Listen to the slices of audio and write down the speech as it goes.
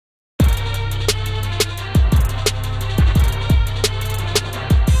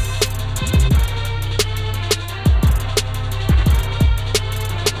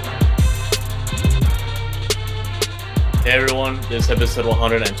This is episode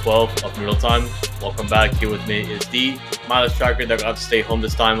 112 of Noodle Time. Welcome back. Here with me is the mileage tracker that got to stay home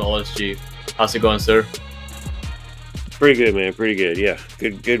this time, OSG. How's it going, sir? Pretty good, man. Pretty good. Yeah,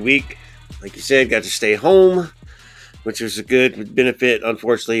 good week. Like you said, got to stay home, which was a good benefit.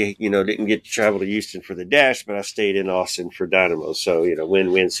 Unfortunately, didn't get to travel to Houston for the dash, but I stayed in Austin for Dynamo. So,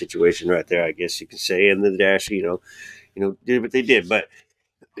 win-win situation right there, I guess you could say. And the dash, did what they did. But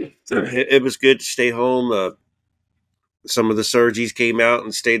it was good to stay home. Some of the Surgies came out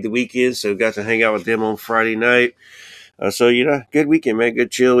and stayed the weekend, so got to hang out with them on Friday night. Good weekend, man. Good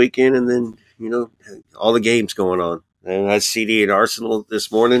chill weekend. And then, all the games going on. And I had CD and Arsenal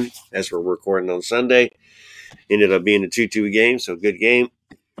this morning as we're recording on Sunday. Ended up being a 2-2 game, so good game.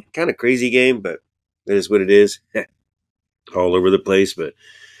 Kind of crazy game, but it is what it is. All over the place, but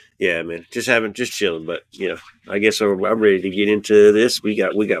yeah, man, just chilling. But I guess I'm ready to get into this. We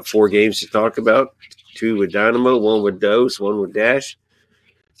got 4 games to talk about. 2 with Dynamo, 1 with Dose, 1 with Dash.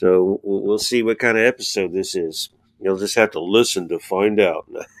 So we'll see what kind of episode this is. You'll just have to listen to find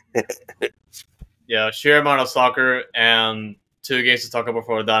out. Yeah, sheer amount of soccer and 2 games to talk about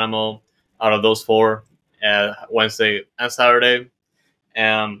for Dynamo out of those 4, Wednesday and Saturday.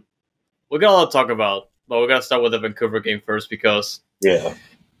 And we got a lot to talk about, but we got to start with the Vancouver game first because it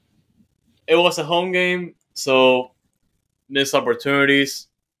was a home game, so missed opportunities.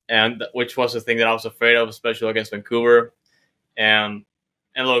 And which was the thing that I was afraid of, especially against Vancouver. And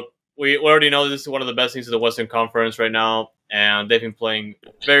look, we already know this is one of the best teams in the Western Conference right now, and they've been playing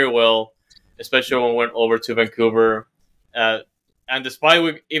very well, especially when we went over to Vancouver. And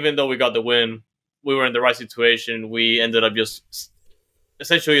despite even though we got the win, we were in the right situation. We ended up just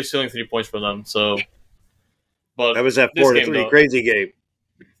essentially stealing 3 points from them. So, but that was that 4-3 crazy game.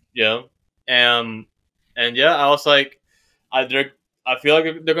 Yeah, and yeah, I was like, I feel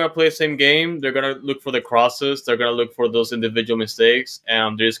like they're going to play the same game. They're going to look for the crosses. They're going to look for those individual mistakes.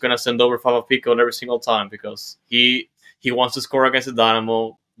 And they're just going to send over Fafa Pico every single time because he wants to score against the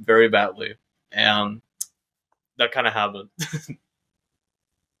Dynamo very badly. And that kind of happened.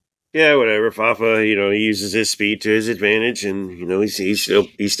 Yeah, whatever. Fafa, he uses his speed to his advantage. And, he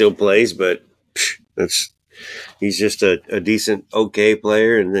still plays. But he's just a decent, okay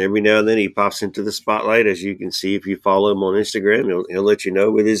player, and every now and then he pops into the spotlight, as you can see if you follow him on Instagram. He'll let you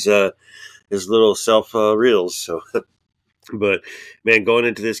know with his little self reels. So, but man, going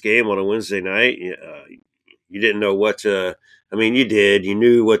into this game on a Wednesday night, you didn't know what to. I mean, you did. You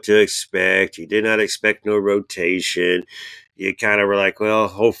knew what to expect. You did not expect no rotation. You kind of were like, well,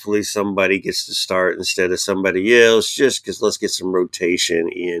 hopefully somebody gets to start instead of somebody else, just because let's get some rotation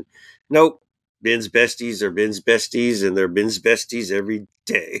in. Nope. Ben's besties are Ben's besties, and they're Ben's besties every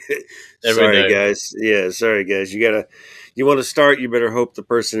day. Sorry, guys. Yeah, sorry, guys. You want to start, you better hope the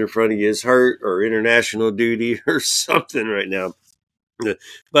person in front of you is hurt or international duty or something right now.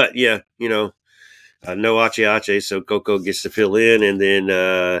 But, yeah, no Ache, so Coco gets to fill in, and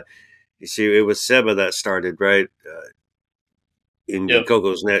then you see it was Seba that started, right? In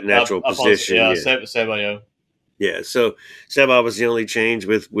Coco's natural position. Yeah, Seba, yeah. Yeah, so Seba was the only change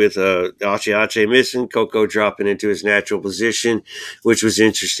with Ache missing, Coco dropping into his natural position, which was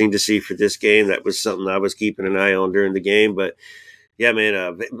interesting to see for this game. That was something I was keeping an eye on during the game. But, yeah,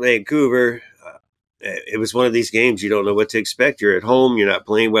 man, Vancouver, it was one of these games you don't know what to expect. You're at home. You're not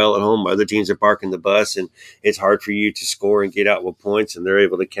playing well at home. Other teams are parking the bus, and it's hard for you to score and get out with points, and they're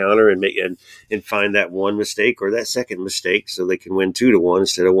able to counter and make and find that one mistake or that second mistake so they can win 2-1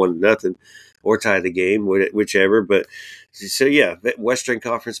 instead of 1-0. Or tie the game, whichever. But so yeah, Western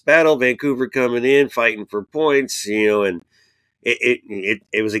Conference battle. Vancouver coming in, fighting for points. And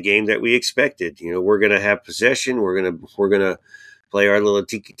it was a game that we expected. We're gonna have possession. We're gonna play our little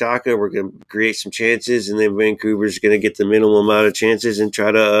tiki taka. We're gonna create some chances, and then Vancouver's gonna get the minimum amount of chances and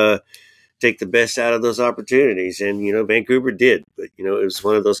try to take the best out of those opportunities. And Vancouver did, but it was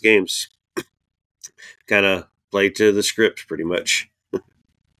one of those games. Kind of played to the script, pretty much.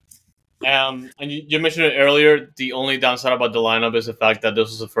 And you mentioned it earlier, the only downside about the lineup is the fact that this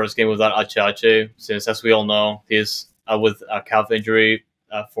was the first game without Ache, since, as we all know, he's with a calf injury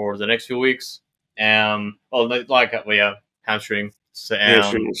for the next few weeks. And, hamstring.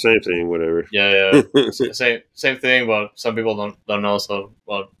 Hamstring, same thing, whatever. Yeah. same thing, but some people don't know, so,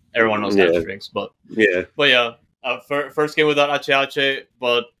 everyone knows hamstrings. But yeah, first game without Ache,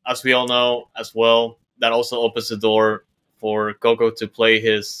 but as we all know as well, that also opens the door for Coco to play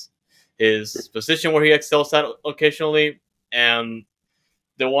his position where he excels at occasionally. And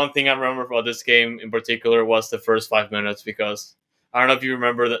the one thing I remember about this game in particular was the first 5 minutes, because I don't know if you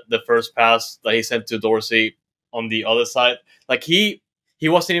remember the first pass that he sent to Dorsey on the other side. Like he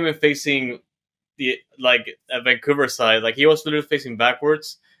wasn't even facing the like at Vancouver side, like he was literally facing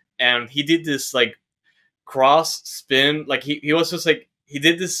backwards, and he did this like cross spin, like he was just like he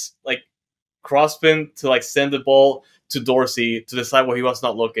did this like cross spin to like send the ball to Dorsey to the side where he was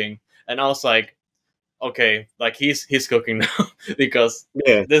not looking, and I was like, okay, like he's cooking now because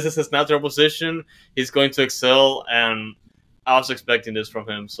Yeah, this is his natural position. He's going to excel, and I was expecting this from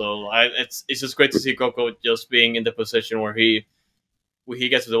him. So it's just great to see Coco just being in the position where he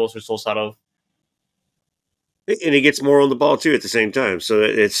gets the most results out of. and he gets more on the ball too at the same time. So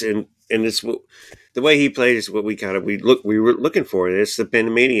it's and it's the way he played is what we were looking for. It's the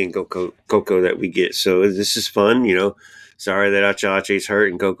Panamanian Coco that we get. So this is fun, you know. Sorry that Acha's hurt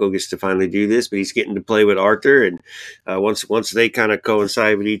and Coco gets to finally do this, but he's getting to play with Arthur. And once they kind of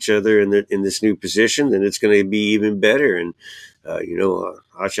coincide with each other in this new position, then it's going to be even better. And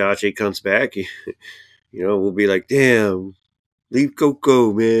Acha comes back, you know, we'll be like, damn. Leave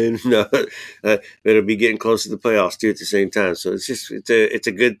Coco, man. No, it'll be getting close to the playoffs too at the same time. So it's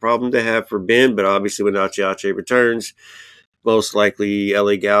a good problem to have for Ben. But obviously, when Ache returns, most likely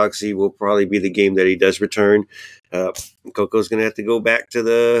LA Galaxy will probably be the game that he does return. Coco's going to have to go back to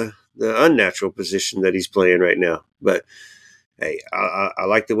the unnatural position that he's playing right now. But hey, I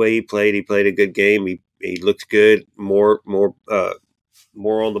like the way he played. He played a good game. He looked good. More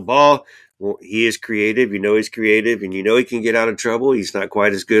on the ball. Well, he is creative. You know he's creative, and you know he can get out of trouble. He's not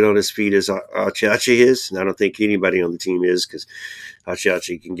quite as good on his feet as Achachi is, and I don't think anybody on the team is, because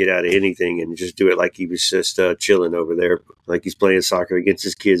Achachi can get out of anything and just do it like he was just chilling over there, like he's playing soccer against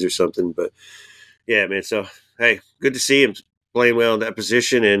his kids or something. But yeah, man. So hey, good to see him playing well in that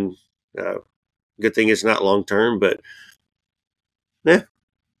position, and good thing it's not long term, but yeah,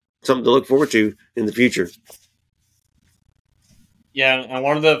 something to look forward to in the future. Yeah, and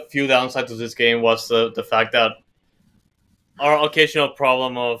one of the few downsides of this game was the fact that our occasional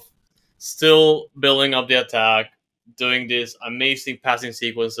problem of still building up the attack, doing these amazing passing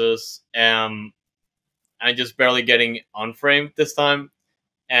sequences, and just barely getting on frame this time.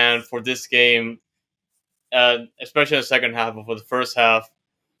 And for this game, especially in the second half, but for the first half,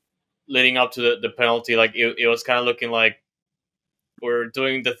 leading up to the penalty, like it was kind of looking like we're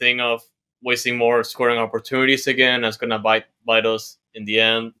doing the thing of wasting more scoring opportunities again. That's gonna bite us in the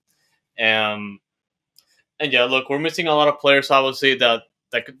end. Um, and yeah, look, we're missing a lot of players, obviously, that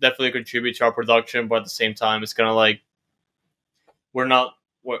could definitely contribute to our production, but at the same time, it's kind of like we're not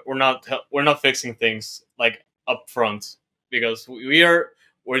we're not fixing things like up front because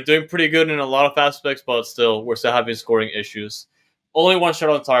we're doing pretty good in a lot of aspects, but still we're still having scoring issues. Only one shot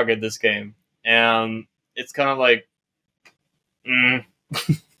on target this game, and it's kind of like, mm,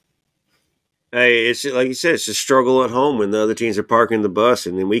 Hey, it's like you said, it's a struggle at home when the other teams are parking the bus,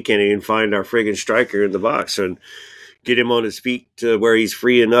 and then we can't even find our friggin' striker in the box and get him on his feet to where he's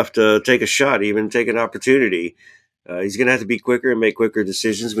free enough to take a shot, even take an opportunity. He's going to have to be quicker and make quicker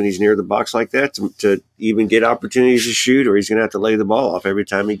decisions when he's near the box like that to even get opportunities to shoot, or he's going to have to lay the ball off every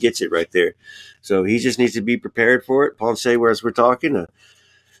time he gets it right there. So he just needs to be prepared for it. Ponce, whereas we're talking,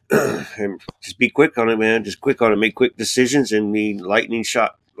 and just be quick on it, man. Just quick on it, make quick decisions, and the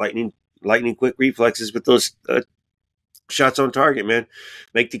lightning quick reflexes with those shots on target, man.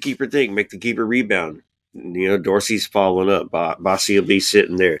 Make the keeper think, make the keeper rebound. You know, Dorsey's following up. Bossy will be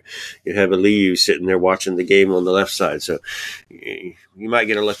sitting there. You have a Liu sitting there watching the game on the left side. So you might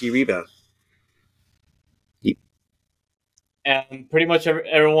get a lucky rebound. and pretty much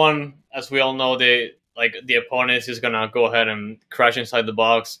everyone, as we all know, they like the opponent is gonna go ahead and crash inside the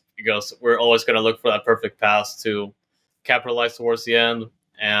box because we're always gonna look for that perfect pass to capitalize towards the end.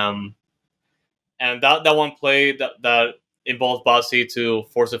 Um, and that one play that involved Bossy to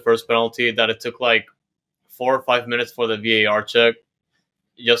force the first penalty, that it took like 4 or 5 minutes for the VAR check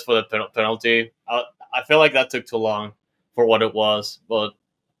just for the penalty. I feel like that took too long for what it was, but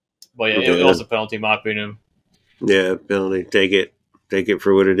yeah, it Yeah, was a penalty in my opinion. yeah, penalty. Take it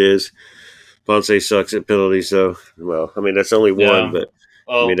for what it is. Ponce sucks at penalties, so well, I mean that's only one, Yeah. but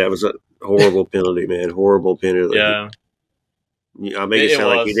I mean Oh, that was a horrible penalty, man. Horrible penalty. yeah. I'll make it It sound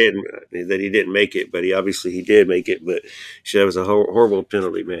like was. he didn't make it, but he did make it. But that was a horrible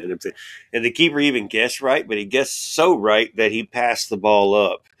penalty, man. And the keeper even guessed right, but he guessed so right that he passed the ball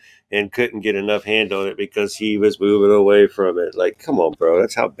up and couldn't get enough hand on it because he was moving away from it. Like, come on, bro,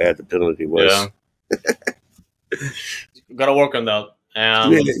 that's how bad the penalty Yeah. was. Gotta work on that.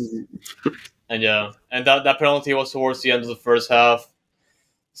 Yeah, And yeah, and that penalty was towards the end of the first half.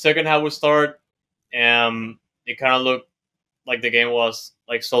 Second half would start, and it kind of looked like the game was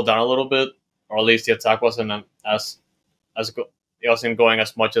like slowed down a little bit, or at least the attack wasn't it wasn't going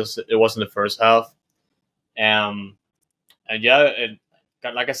as much as it was in the first half. Um, and yeah,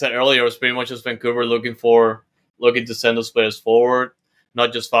 like I said earlier, it was pretty much just Vancouver looking to send those players forward,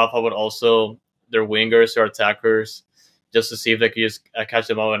 not just Fafa, but also their wingers, their attackers, just to see if they could just catch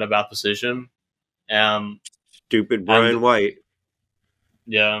them out in a bad position. Stupid And Brian White.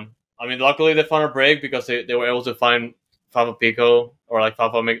 yeah, I mean, luckily they found a break because they were able to find Fafa Pico, or like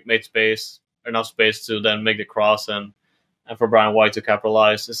Fafa made space, enough space to then make the cross and for Brian White to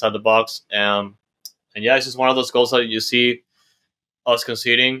capitalize inside the box. And yeah, it's just one of those goals that you see us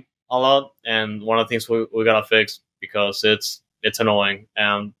conceding a lot, and one of the things we gotta fix because it's annoying,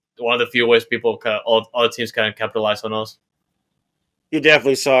 and one of the few ways all other teams can capitalize on us. You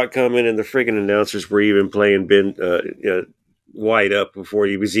definitely saw it coming, and the freaking announcers were even playing Ben White up before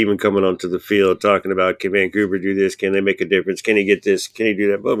he was even coming onto the field, talking about, can Vancouver do this? Can they make a difference? Can he get this? Can he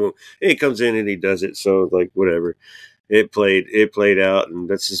do that? Boom, boom. And he comes in and he does it. So like whatever, it played out, and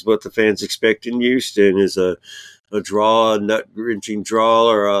that's just what the fans expect in Houston is a draw, a nut wrenching draw,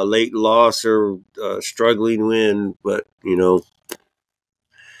 or a late loss, or a struggling win. But we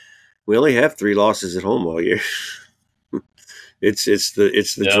only have 3 losses at home all year. It's the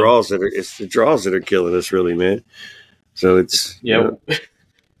Yeah. draws that are killing us, really, man. So it's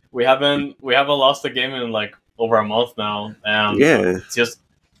we haven't lost a game in like over a month now, and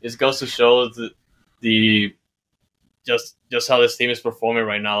it goes to show the just how this team is performing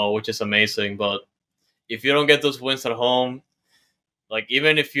right now, which is amazing. But if you don't get those wins at home, like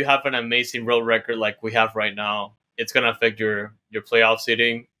even if you have an amazing road record like we have right now, it's gonna affect your playoff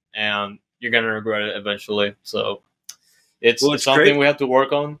seeding, and you're gonna regret it eventually. So it's something great. we have to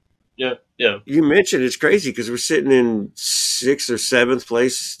work on. Yeah. You mentioned it's crazy because we're sitting in 6th or 7th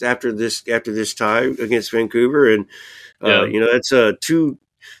place after this tie against Vancouver, and that's 2.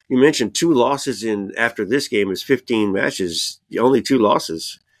 You mentioned 2 losses in after this game is 15 matches. Only 2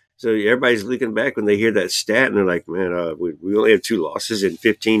 losses. So everybody's looking back when they hear that stat and they're like, man, we only have 2 losses in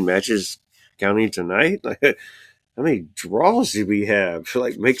 15 matches counting tonight. Like, how many draws do we have?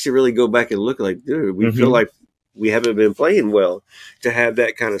 Like, makes you really go back and look like, dude, we feel like we haven't been playing well to have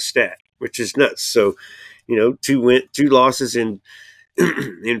that kind of stat, which is nuts. So, 2 losses in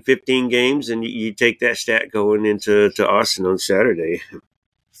in 15 games, and you take that stat going into Austin on Saturday.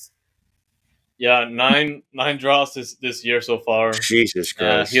 Yeah, nine draws this year so far. Jesus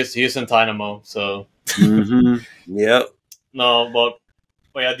Christ. He's in Dynamo, so. Yep. No,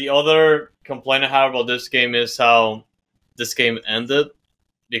 but yeah, the other complaint I have about this game is how this game ended,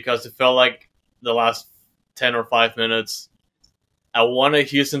 because it felt like the last 10 or 5 minutes, I wanted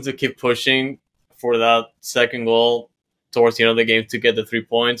Houston to keep pushing for that second goal towards the end of the game to get the 3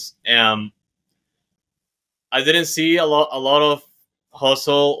 points. And I didn't see a lot of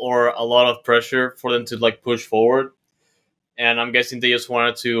hustle or a lot of pressure for them to like push forward. And I'm guessing they just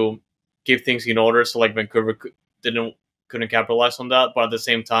wanted to keep things in order, so like Vancouver couldn't capitalize on that. But at the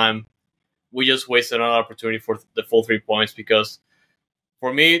same time, we just wasted another opportunity for the full 3 points, because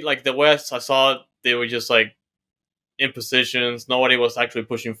for me, like the way I saw it, they were just like in positions. Nobody was actually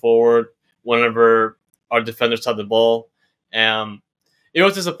pushing forward whenever our defenders had the ball. And it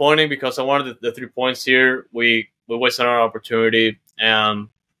was disappointing because I wanted the 3 points here. We wasted our opportunity, and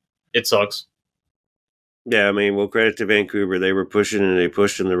it sucks. Yeah, I mean, well, credit to Vancouver. They were pushing, and they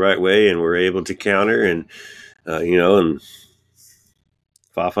pushed in the right way, and were able to counter. And and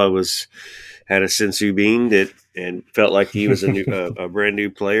Fafa had a sensu bean and felt like he was a brand new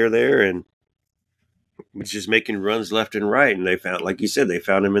player there, and was just making runs left and right. And they found, like you said, they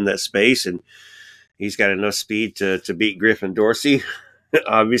found him in that space, and he's got enough speed to beat Griffin Dorsey,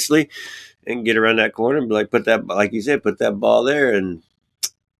 obviously, and get around that corner and be like, put that ball there, and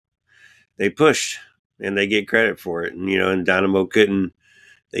they pushed, and they get credit for it. And Dynamo couldn't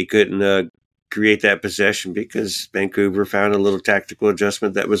create that possession because Vancouver found a little tactical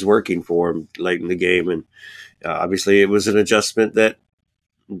adjustment that was working for them late in the game, and obviously it was an adjustment that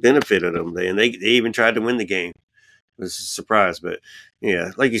benefited them. They even tried to win the game. It was a surprise, but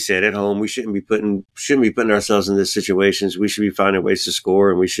yeah, like you said, at home we shouldn't be putting ourselves in these situations. We should be finding ways to score,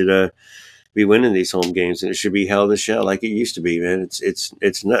 and we should be winning these home games, and it should be hell in the shell like it used to be, man.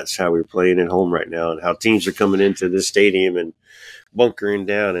 It's nuts how we're playing at home right now, and how teams are coming into this stadium and bunkering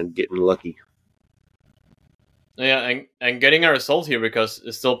down and getting lucky. Yeah, and getting a result here, because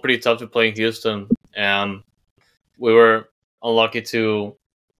it's still pretty tough to play in Houston, and we were unlucky to.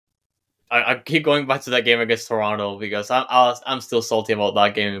 I keep going back to that game against Toronto because I'm still salty about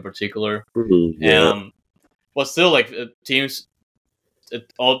that game in particular. Yeah. But still, like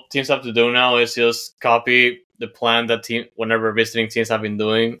all teams have to do now is just copy the plan that whenever visiting teams have been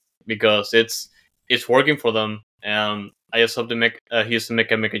doing, because it's working for them, and I just hope to Houston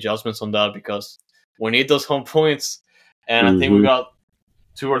make adjustments on that, because we need those home points, and I think we got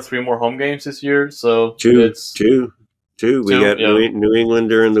 2 or 3 more home games this year. So Two, it's two, two. We 2. got Yeah, New England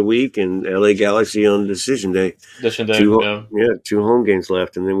during the week and LA Galaxy on decision day. decision day. Yeah, Two home games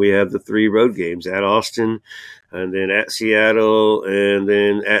left, and then we have the 3 road games at Austin, and then at Seattle, and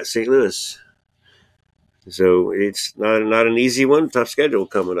then at St. Louis. So it's not an easy one. Tough schedule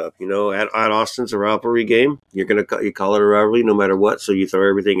coming up. At Austin's a rivalry game. You call it a rivalry no matter what. So you throw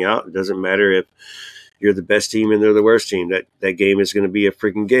everything out. It doesn't matter if you're the best team and they're the worst team. That game is going to be a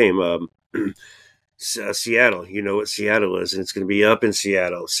freaking game. Seattle, you know what Seattle is, and it's going to be up in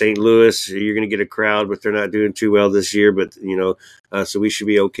Seattle. St. Louis, you're going to get a crowd, but they're not doing too well this year. But so we should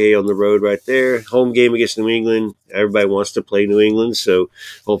be okay on the road right there. Home game against New England. Everybody wants to play New England, so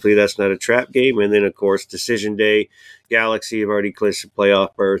hopefully that's not a trap game. And then of course decision day. Galaxy have already clinched a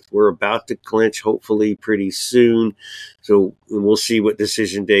playoff berth. We're about to clinch, hopefully, pretty soon. So we'll see what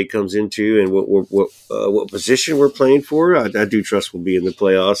decision day comes into and what position we're playing for. I do trust we'll be in the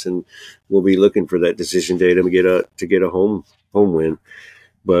playoffs, and we'll be looking for that decision day to get a home win.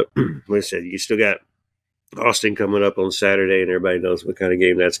 But like I said, you still got Austin coming up on Saturday, and everybody knows what kind of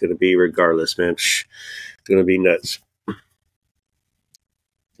game that's going to be. Regardless, man, it's going to be nuts.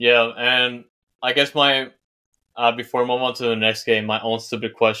 yeah, and I guess my before we move on to the next game, my own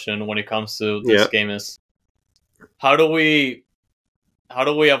stupid question when it comes to this game is how do we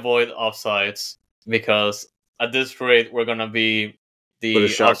avoid offsides? Because at this rate, we're gonna be the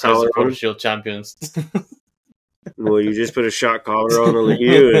offside supporter shield champions. Well, you just put a shot collar on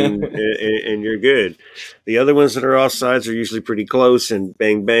Aliu and you're good. The other ones that are offsides are usually pretty close and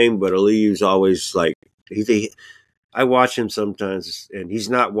bang bang, but Aliu's always like I watch him sometimes, and he's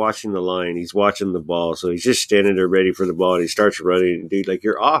not watching the line. He's watching the ball. So he's just standing there ready for the ball, and he starts running. And dude, like,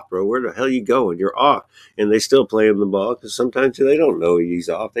 you're off, bro. Where the hell you going? You're off. And they still play him the ball because sometimes they don't know he's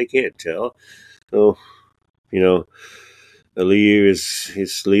off. They can't tell. So, Aliu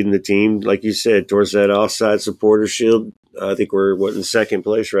is leading the team, like you said, towards that offside supporter shield. I think we're, in second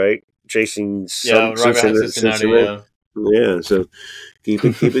place, right? Chasing right behind Cincinnati. Yeah, so keep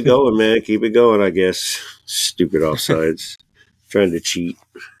it going, man. Keep it going, I guess. Stupid offsides. Trying to cheat.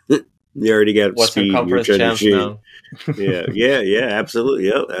 You already got Western speed. Conference You're trying to cheat. Now. Yeah, absolutely.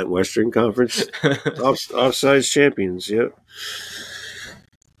 Yep, at Western Conference offsides champions. Yep.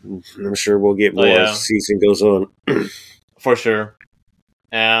 I'm sure we'll get more as the season goes on. For sure.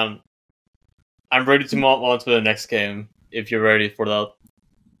 And I'm ready to move on to the next game if you're ready for that.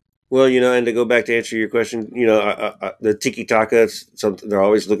 Well, and to go back to answer your question, the tiki-taka, they're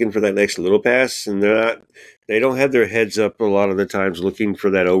always looking for that next little pass, and they don't have their heads up a lot of the times looking for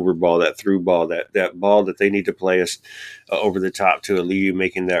that over ball, that through ball, that ball that they need to play us over the top to Aliu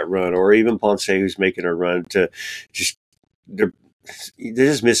making that run, or even Ponce who's making a run to just they're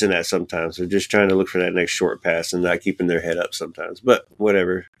just missing that sometimes. They're just trying to look for that next short pass and not keeping their head up sometimes. But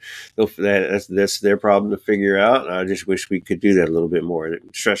whatever, that's their problem to figure out. I just wish we could do that a little bit more.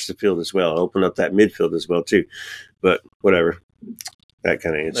 Stretch the field as well, open up that midfield as well too. But whatever, that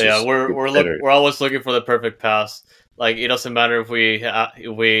kind of answers. Yeah, we're always looking for the perfect pass. Like, it doesn't matter if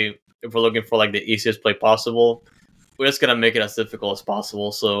we're looking for like the easiest play possible. We're just gonna make it as difficult as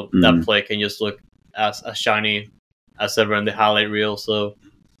possible so that play can just look as shiny as ever in the highlight reel. So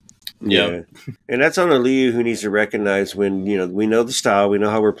yeah. And that's on Aliu, who needs to recognize when, we know the style, we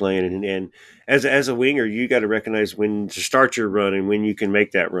know how we're playing, and as a winger, you got to recognize when to start your run and when you can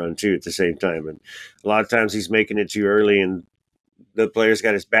make that run too at the same time. And a lot of times he's making it too early, and the player's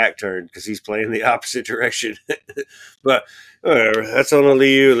got his back turned because he's playing the opposite direction. But whatever, that's on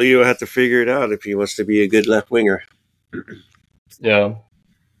Aliu. Aliu will have to figure it out if he wants to be a good left winger. Yeah.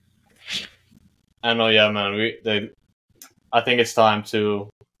 I know, man. I think it's time to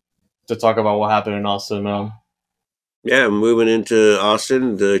talk about what happened in Austin, man. Yeah, moving into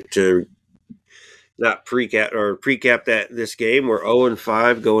Austin to not precap this game. We're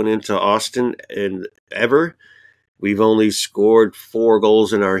 0-5 going into Austin, and we've only scored 4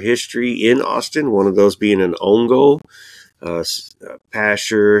 goals in our history in Austin. One of those being an own goal.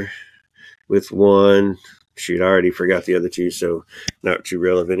 Pasher with 1. Shoot, I already forgot the other 2, so not too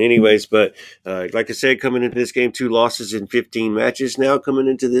relevant anyways. But like I said, coming into this game, 2 losses in 15 matches now coming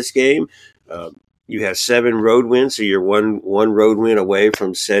into this game. You have 7 road wins, so you're one road win away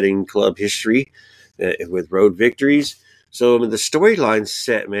from setting club history with road victories. So the storyline's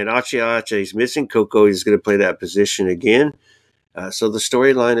set, man. Ache is missing. Coco is going to play that position again. So the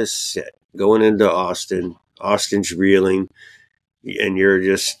storyline is set. Going into Austin. Austin's reeling, and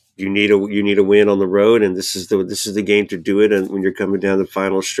you need a win on the road, and this is the game to do it. And when you're coming down the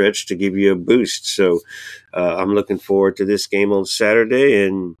final stretch, to give you a boost. So I'm looking forward to this game on Saturday,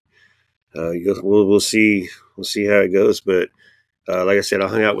 and we'll see how it goes. But Like I said, I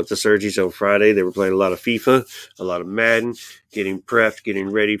hung out with the Sergis on Friday. They were playing a lot of FIFA, a lot of Madden, getting prepped,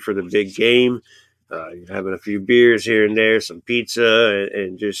 getting ready for the big game. Having a few beers here and there, some pizza,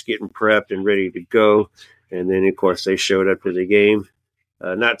 and just getting prepped and ready to go. And then, of course, they showed up to the game.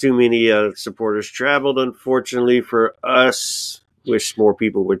 Not too many supporters traveled, unfortunately, for us. Wish more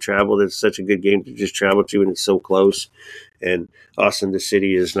people would travel. It's such a good game to just travel to, and it's so close. And Austin, the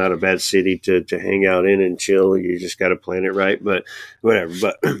city, is not a bad city to hang out in and chill. You just got to plan it right. But whatever.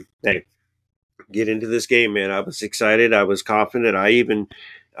 But hey, get into this game, man. I was excited. I was confident. I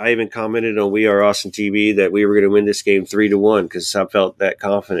even commented on We Are Austin TV that we were going to win this game 3-1 because I felt that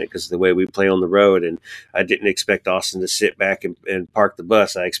confident because of the way we play on the road, and I didn't expect Austin to sit back and park the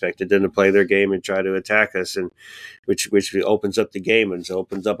bus. I expected them to play their game and try to attack us, and which opens up the game and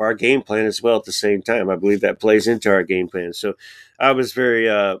opens up our game plan as well at the same time. I believe that plays into our game plan. So I was very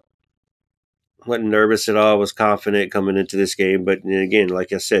wasn't nervous at all. Was confident coming into this game, but again,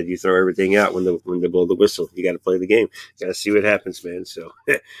 like I said, you throw everything out when they blow the whistle. You got to play the game. Got to see what happens, man. So,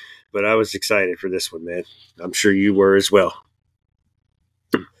 but I was excited for this one, man. I'm sure you were as well.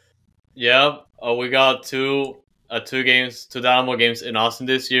 Yeah, we got two Dynamo games in Austin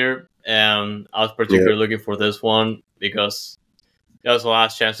this year, and I was particularly looking for this one because that was the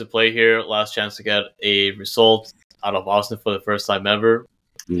last chance to play here, last chance to get a result out of Austin for the first time ever.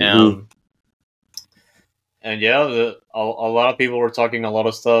 Mm-hmm. And yeah, a lot of people were talking a lot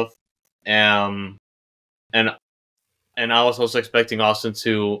of stuff, and I was also expecting Austin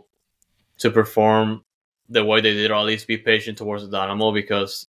to perform the way they did, or at least be patient towards the Dynamo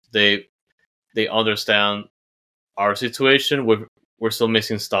because they understand our situation. We're still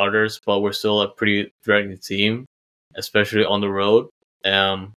missing starters, but we're still a pretty threatening team, especially on the road.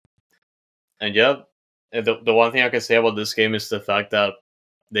 And yeah, the one thing I can say about this game is the fact that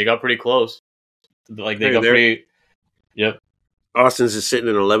they got pretty close. Like they got pretty. Yep. Austin's is sitting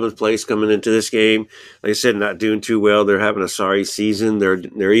in 11th place coming into this game. Like I said, not doing too well. They're having a sorry season.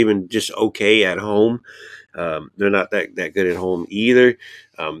 They're even just okay at home. They're not that good at home either.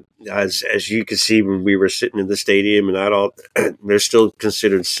 As you can see when we were sitting in the stadium, and not all, they're still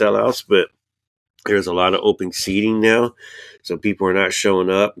considered sellouts, but there's a lot of open seating now, so people are not showing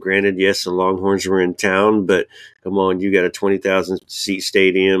up. Granted, yes, the Longhorns were in town, but come on, you got a 20,000 seat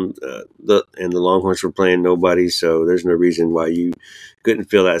stadium, and the Longhorns were playing nobody, so there's no reason why you couldn't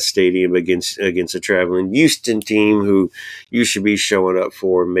fill that stadium against a traveling Houston team who you should be showing up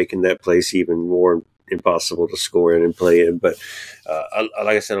for, making that place even more impossible to score in and play in. But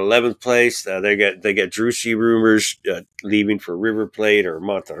like I said, 11th place. They got Drusy rumors leaving for River Plate or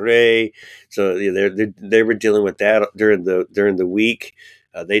Monterrey. So they were dealing with that during the week.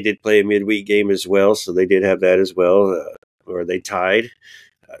 They did play a midweek game as well, so they did have that as well, or they tied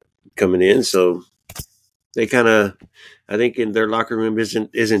coming in. So they kind of, I think, in their locker room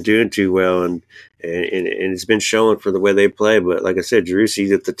isn't doing too well, and it's been showing for the way they play. But like I said,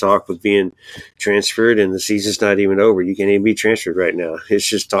 Drusy at the talk with being transferred, and the season's not even over. You can't even be transferred right now. It's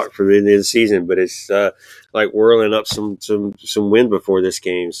just talk for the end of the season, but it's like whirling up some wind before this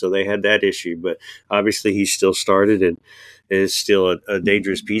game. So they had that issue, but obviously he still started and is still a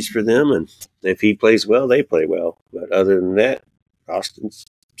dangerous piece for them. And if he plays well, they play well. But other than that, Austin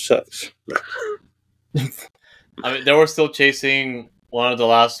sucks. I mean, they were still chasing one of the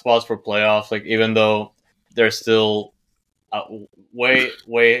last spots for playoffs. Like, even though they're still way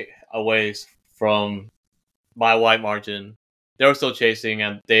away from by a wide margin, they were still chasing,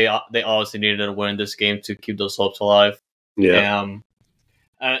 and they obviously needed to win this game to keep those hopes alive. Yeah.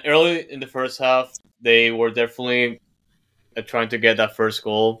 And early in the first half, they were definitely trying to get that first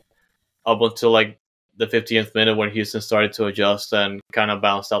goal up until like the 50th minute when Houston started to adjust and kind of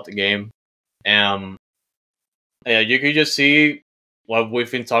balanced out the game. Yeah, you can just see what we've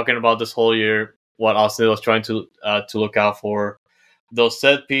been talking about this whole year. What Austin was trying to look out for, those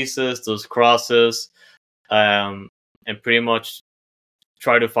set pieces, those crosses, and pretty much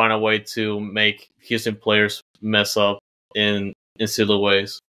try to find a way to make Houston players mess up in silly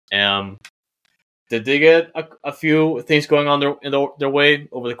ways. Did they get a few things going on their way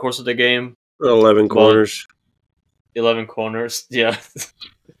over the course of the game? 11 corners. 11 corners, yeah.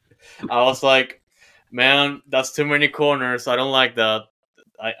 I was like, man, that's too many corners. I don't like that.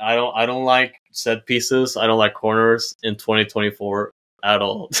 I don't like set pieces. I don't like corners in 2024 at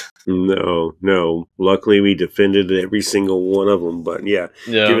all. No. Luckily, we defended every single one of them. But yeah,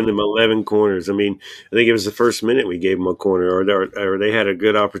 giving them 11 corners. I mean, I think it was the first minute we gave them a corner, or they had a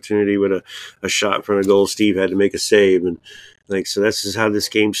good opportunity with a shot from a goal. Steve had to make a save, and so that's just how this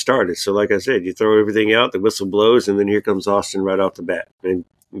game started. So like I said, you throw everything out, the whistle blows, and then here comes Austin right off the bat and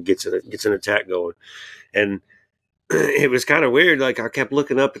gets an attack going. And it was kind of weird. Like I kept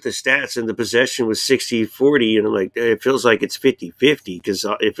looking up at the stats and the possession was 60-40. And I'm like, it feels like it's 50-50 because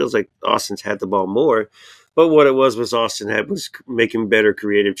it feels like Austin's had the ball more. But what it was Austin was making better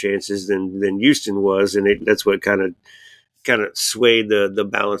creative chances than Houston was. And that's what kind of swayed the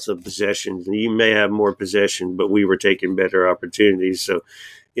balance of possession. You may have more possession, but we were taking better opportunities. So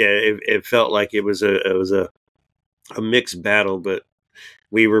yeah, it felt like it was a mixed battle, but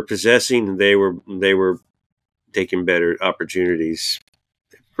we were possessing and they were taking better opportunities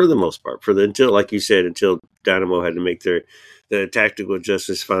for the most part. Until, like you said, until Dynamo had to make the tactical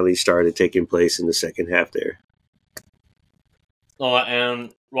adjustments finally started taking place in the second half there. Oh,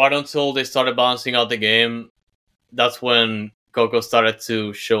 and right until they started balancing out the game, that's when Coco started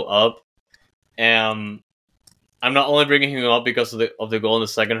to show up. And I'm not only bringing him up because of the goal in the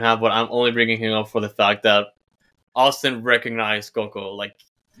second half, but I'm only bringing him up for the fact that Austin recognized Coco. Like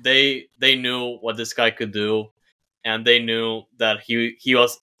they knew what this guy could do, and they knew that he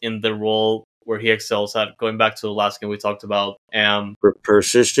was in the role where he excels at. Going back to the last game we talked about,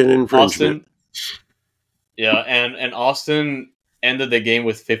 Persistent infringement. Austin, yeah, and Austin ended the game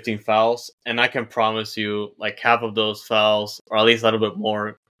with 15 fouls, and I can promise you, like half of those fouls, or at least a little bit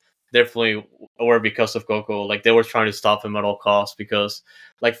more, definitely were because of Coco. Like they were trying to stop him at all costs because,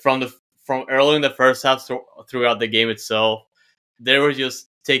 like from early in the first half throughout the game itself, they were just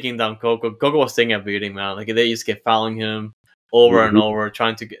taking down Coco. Coco was taking a beating, man. Like they just kept fouling him over and over,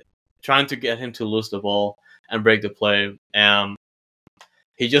 trying to get him to lose the ball and break the play. And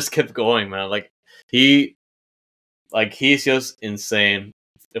he just kept going, man. He's just insane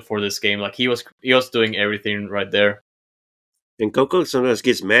for this game. Like he was doing everything right there. And Coco sometimes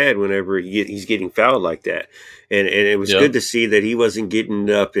gets mad whenever he's getting fouled like that, and it was good to see that he wasn't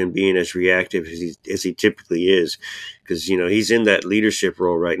getting up and being as reactive as he typically is, because he's in that leadership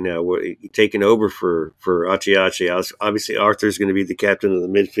role right now, where he's taking over for Achi. Obviously, Arthur's going to be the captain of the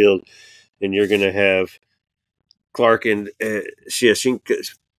midfield, and you're going to have Clark and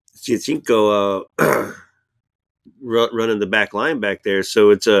Shiachinko running the back line back there.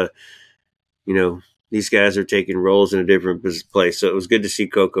 So it's these guys are taking roles in a different place. So it was good to see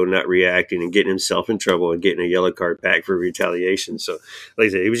Coco not reacting and getting himself in trouble and getting a yellow card back for retaliation. So, like I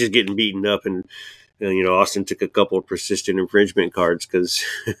said, he was just getting beaten up, and Austin took a couple of persistent infringement cards because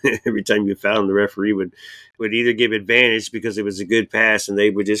every time you fouled him, the referee would either give advantage because it was a good pass and they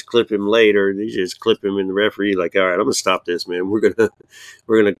would just clip him late, or they just clip him, and the referee like, all right, I'm gonna stop this, man. We're gonna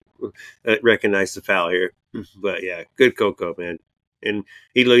recognize the foul here. But yeah, good Coco, man. And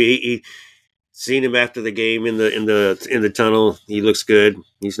he seen him after the game in the tunnel. He looks good.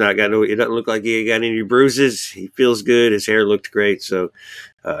 He's not got it doesn't look like he got any bruises. He feels good. His hair looked great. So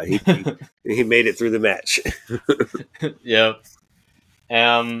he made it through the match. Yep.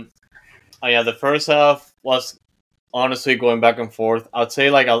 Yeah, the first half was honestly going back and forth. I'd say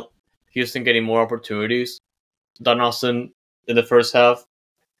Houston getting more opportunities than Austin in the first half,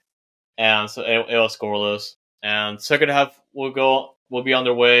 and so it was scoreless. And second half will be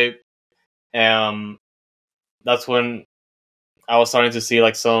underway. That's when I was starting to see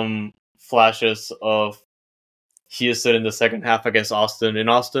like some flashes of Houston in the second half against Austin in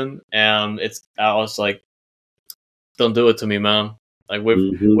Austin, and I was like, don't do it to me, man. Like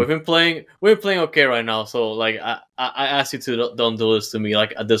we've been playing okay right now, so like I ask you to don't do this to me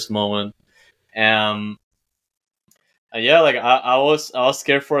like at this moment. And yeah, like I was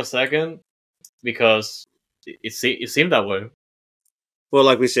scared for a second because it seemed that way. Well,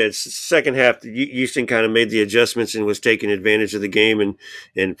 like we said, second half, Houston kind of made the adjustments and was taking advantage of the game,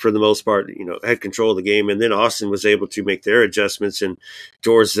 and for the most part, had control of the game. And then Austin was able to make their adjustments, and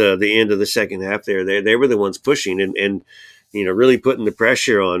towards the end of the second half, they were the ones pushing and really putting the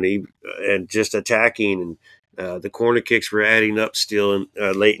pressure on and just attacking. And the corner kicks were adding up still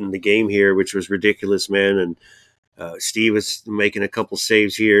late in the game here, which was ridiculous, man. And Steve was making a couple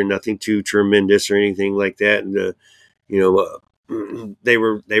saves here, nothing too tremendous or anything like that, and they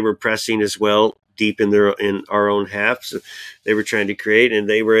were pressing as well deep in our own half. So they were trying to create, and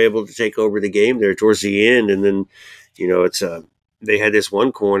they were able to take over the game there towards the end. And then, they had this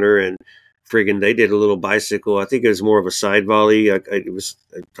one corner, and friggin' they did a little bicycle. I think it was more of a side volley. It was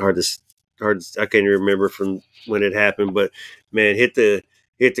hard. I can't even remember from when it happened, but man, hit the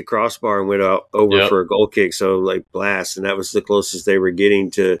crossbar and went out over for a goal kick. So like blast, and that was the closest they were getting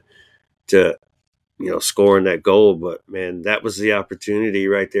to scoring that goal. But man, that was the opportunity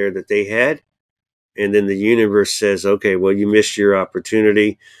right there that they had. And then the universe says, okay, well, you missed your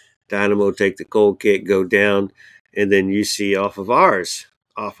opportunity. Dynamo take the goal kick, go down. And then you see off of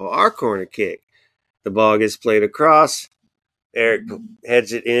our corner kick, the ball gets played across. Eric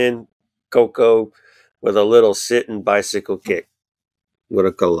heads it in. Coco with a little sitting bicycle kick. What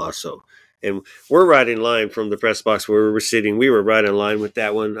a colosso. And we're right in line from the press box where we were sitting. We were right in line with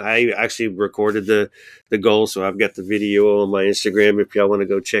that one. I actually recorded the goal, so I've got the video on my Instagram if y'all want to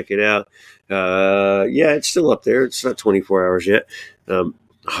go check it out. Yeah, it's still up there. It's not 24 hours yet.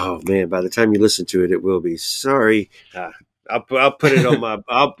 Oh man, by the time you listen to it, it will be. Sorry. I'll put it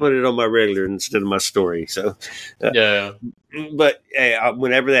on my regular instead of my story. So Yeah. but hey,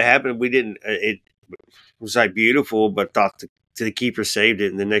 whenever that happened, we didn't. It was like beautiful, but thought the keeper saved it,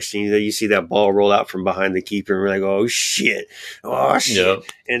 and the next thing you know, you see that ball roll out from behind the keeper, and we're like, oh shit. Yeah.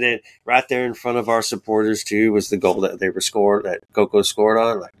 And then right there in front of our supporters too was the goal that Coco scored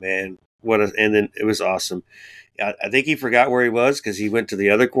on. Like, man, and then it was awesome. I think he forgot where he was because he went to the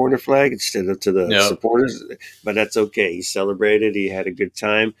other corner flag instead of to the supporters, but that's okay. He celebrated. He had a good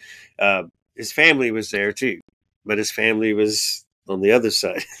time. His family was there too, but his family was on the other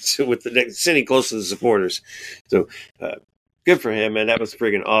side, so with sitting close to the supporters. So good for him, man. That was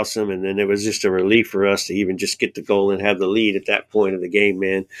friggin' awesome. And then it was just a relief for us to even just get the goal and have the lead at that point of the game,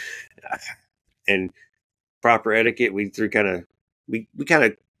 man. And proper etiquette, we kind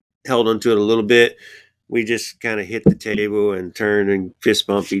of held onto it a little bit. We just kind of hit the table and turned and fist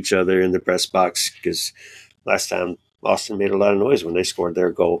bumped each other in the press box because last time Austin made a lot of noise when they scored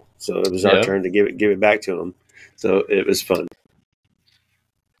their goal. So it was our turn to give it back to them. So it was fun.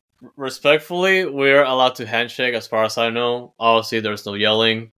 Respectfully, we're allowed to handshake as far as I know. Obviously, there's no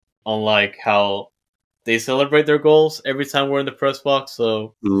yelling, unlike how they celebrate their goals every time we're in the press box.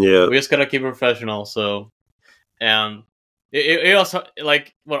 So yeah, we just gotta keep it professional. So, and it was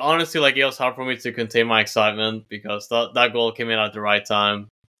like, but honestly, like it was hard for me to contain my excitement because that goal came in at the right time,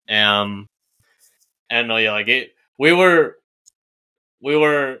 and no, yeah, like we were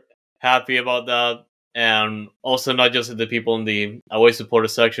happy about that, and also not just the people in the away supporter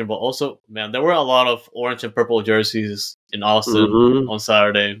section, but also, man, there were a lot of orange and purple jerseys in Austin on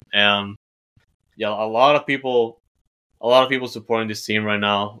Saturday, and yeah, a lot of people supporting this team right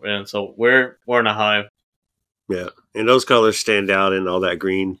now, and so we're in a high. Yeah, and those colors stand out in all that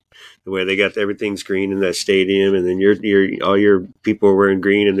green. The way they got everything's green in that stadium, and then all your people are wearing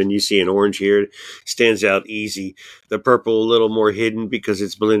green, and then you see an orange here, it stands out easy. The purple a little more hidden because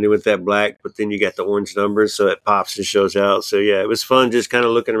it's blended with that black, but then you got the orange numbers, so it pops and shows out. So yeah, it was fun just kind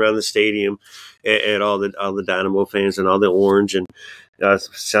of looking around the stadium at all the Dynamo fans and all the orange, and I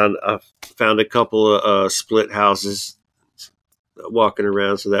found a couple of split houses walking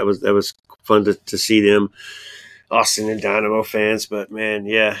around, so that was fun to see them. Austin and Dynamo fans, but man,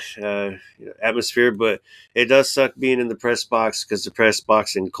 yeah, atmosphere. But it does suck being in the press box because the press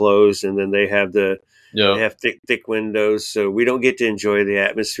box enclosed, and then they have they have thick windows, so we don't get to enjoy the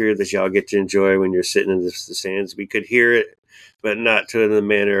atmosphere that y'all get to enjoy when you're sitting in the stands. We could hear it, but not to the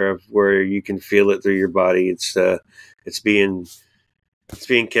manner of where you can feel it through your body. It's being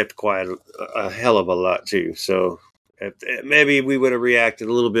kept quiet a hell of a lot too. So maybe we would have reacted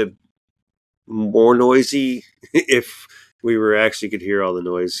a little bit more noisy if we were actually could hear all the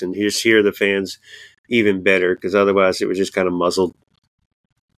noise and just hear the fans even better, because otherwise it was just kind of muzzled.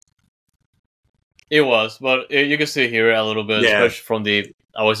 It was, but you can still hear it a little bit, especially from the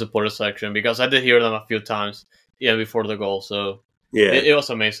away supporter section, because I did hear them a few times before the goal. So yeah, it was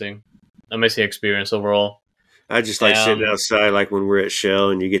amazing experience overall. I just like sitting outside, like when we're at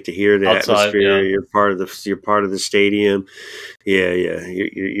Shell and you get to hear the atmosphere. Yeah. You're part of the stadium. Yeah.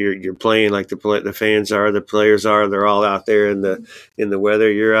 You're playing like the fans are, the players are. They're all out there in the weather.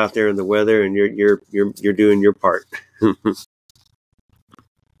 You're out there in the weather, and you're doing your part.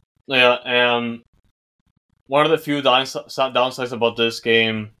 Yeah, and one of the few downsides about this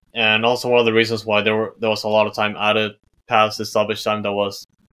game, and also one of the reasons why there was a lot of time added past the stoppage time that was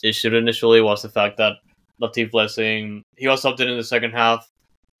issued initially, was the fact that Latif Blessing, he was subbed in the second half,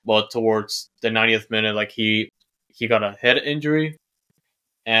 but towards the 90th minute, like he got a head injury,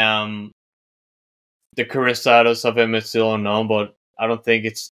 and the current status of him is still unknown, but I don't think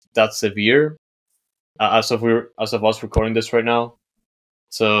it's that severe as of us recording this right now.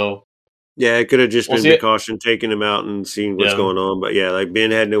 So yeah, it could have just been precaution, taking him out and seeing what's going on. But yeah, like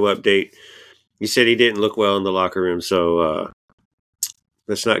Ben had no update. He said he didn't look well in the locker room, so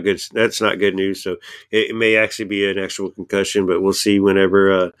that's not good. That's not good news. So it may actually be an actual concussion, but we'll see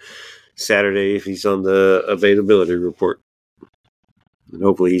whenever Saturday if he's on the availability report. And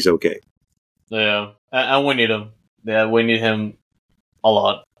hopefully he's okay. Yeah, and we need him. Yeah, we need him a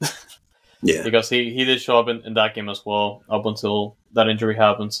lot. Yeah, because he did show up in that game as well up until that injury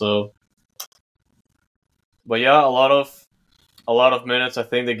happened. So, but yeah, a lot of minutes. I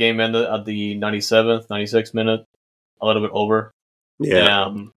think the game ended at the 97th, 96th minute, a little bit over.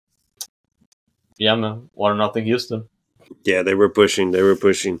 Yeah. yeah, man, 1-0 Houston. Yeah, they were pushing. They were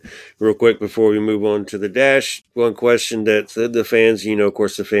pushing. Real quick before we move on to the dash, one question that the fans, of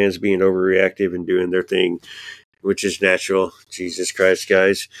course, the fans being overreactive and doing their thing, which is natural. Jesus Christ,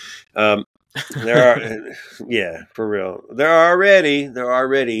 guys. There are, yeah, for real. They're already,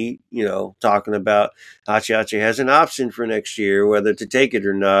 talking about Hachi has an option for next year, whether to take it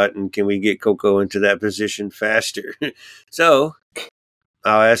or not, and can we get Coco into that position faster? So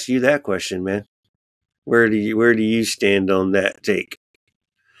I'll ask you that question, man. Where do you stand on that take?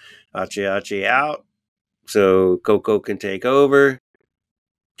 Hachi out, so Coco can take over.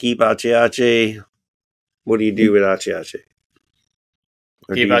 Keep Hachi. What do you do with Hachi?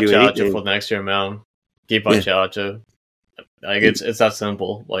 Or Keep do you do Achacha anything? for next year, man. Keep Yeah. Achacha. Like it's that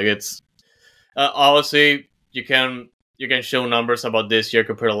simple. Like it's obviously you can show numbers about this year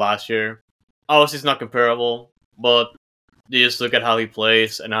compared to last year. Obviously, it's not comparable, but you just look at how he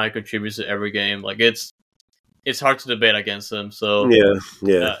plays and how he contributes to every game. Like it's hard to debate against him. So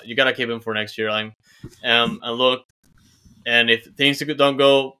Yeah. you gotta keep him for next year. Like, and look, and if things don't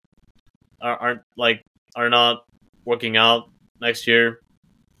go are not working out next year,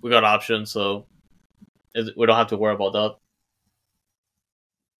 we got options. So we don't have to worry about that.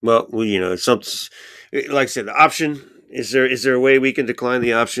 Well, it's something like I said. The option is there a way we can decline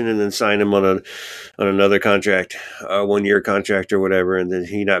the option and then sign him on another contract, a 1-year contract or whatever, and then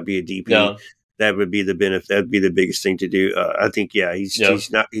he not be a DP? Yeah. That would be the benefit. That would be the biggest thing to do. I think,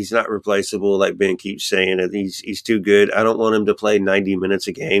 he's not replaceable. Like Ben keeps saying, and he's too good. I don't want him to play 90 minutes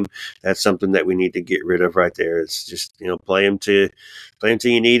a game. That's something that we need to get rid of right there. It's just play him till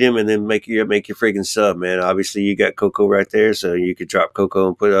you need him, and then make your freaking sub, man. Obviously, you got Coco right there, so you could drop Coco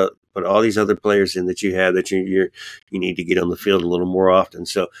and put all these other players in that you have that you need to get on the field a little more often.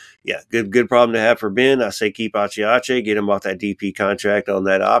 So yeah, good problem to have for Ben. I say keep Ache, get him off that DP contract on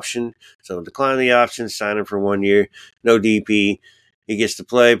that option. So decline the option, sign him for 1 year, no DP. He gets to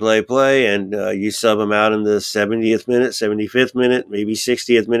play, and you sub him out in the 70th minute, 75th minute, maybe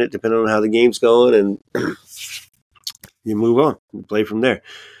 60th minute, depending on how the game's going, and you move on and play from there.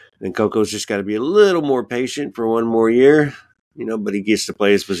 And Coco's just got to be a little more patient for 1 more year, but he gets to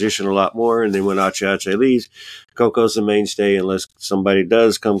play his position a lot more. And then when Ache leaves, Coco's the mainstay unless somebody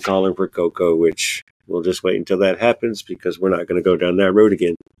does come calling for Coco, which we'll just wait until that happens because we're not going to go down that road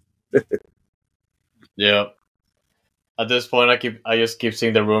again. Yeah. At this point, I just keep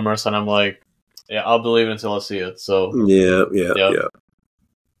seeing the rumors, and I'm like, yeah, I'll believe it until I see it. So Yeah.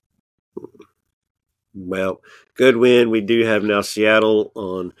 Well, good win. We do have now Seattle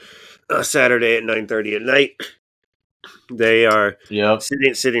on Saturday at 9:30 at night. They are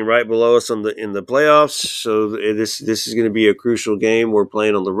sitting right below us in the playoffs. So this is going to be a crucial game. We're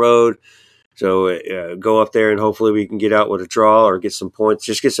playing on the road. So go up there and hopefully we can get out with a draw or get some points.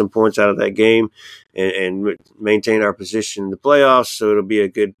 Just get some points out of that game and maintain our position in the playoffs. So it'll be a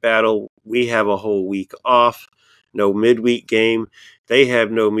good battle. We have a whole week off. No midweek game. They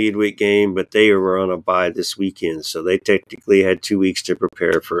have no midweek game, but they were on a bye this weekend. So they technically had 2 weeks to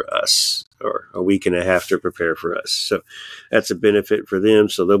prepare for us, or a week and a half to prepare for us. So that's a benefit for them.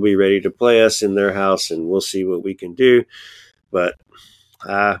 So they'll be ready to play us in their house, and we'll see what we can do. But,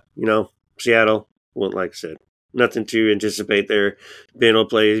 Seattle, well, like I said, nothing to anticipate there. Ben will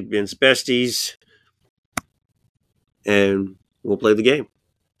play Ben's besties, and we'll play the game.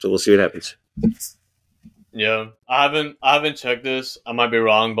 So we'll see what happens. Yeah, I haven't checked this. I might be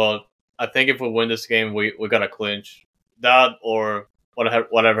wrong, but I think if we win this game, we gotta clinch that or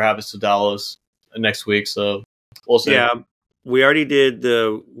whatever happens to Dallas next week. So we'll see. Yeah, we already did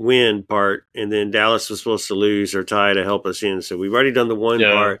the win part, and then Dallas was supposed to lose or tie to help us in. So we've already done the one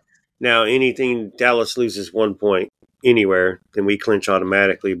part. Now, anything Dallas loses 1 point anywhere, then we clinch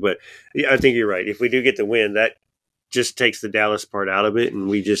automatically. But I think you're right. If we do get the win, that just takes the Dallas part out of it, and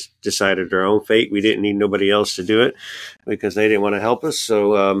we just decided our own fate. We didn't need nobody else to do it because they didn't want to help us.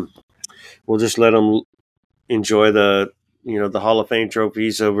 So we'll just let them enjoy the Hall of Fame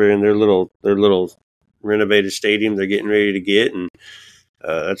trophies over in their little renovated stadium they're getting ready to get, and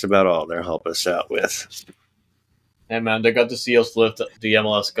that's about all they'll help us out with. Hey man, they got to see us lift the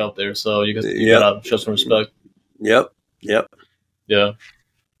MLS Cup there, so you gotta show some respect. Yep. Yeah.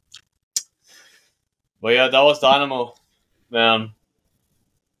 But yeah, that was Dynamo, man.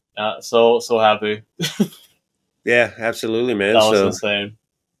 So happy. Yeah, absolutely, man. That was insane.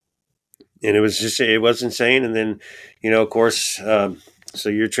 And it was insane. And then, of course, so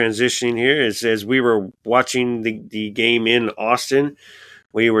you're transitioning here. As we were watching the game in Austin,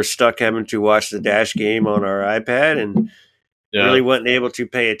 we were stuck having to watch the Dash game on our iPad and really wasn't able to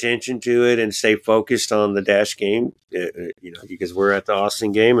pay attention to it and stay focused on the Dash game, because we're at the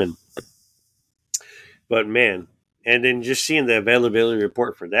Austin game. And But man, and then just seeing the availability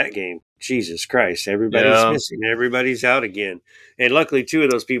report for that game, Jesus Christ, everybody's Yeah. missing, everybody's out again. And luckily, two of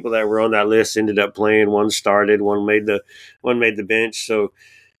those people that were on that list ended up playing. One started, one made the bench. So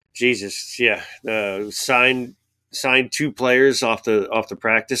Jesus, yeah, signed two players off the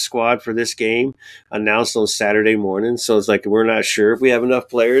practice squad for this game, announced on Saturday morning. So it's like we're not sure if we have enough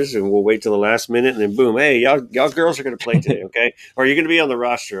players, and we'll wait till the last minute, and then boom, hey, y'all girls are going to play today, okay? Or you're going to be on the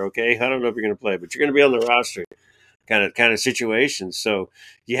roster, okay? I don't know if you're going to play, but you're going to be on the roster, kind of situation. So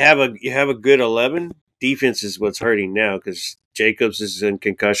you have a good 11. Defense is what's hurting now because Jacobs is in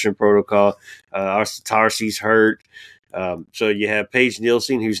concussion protocol. Tarsi's hurt. So you have Paige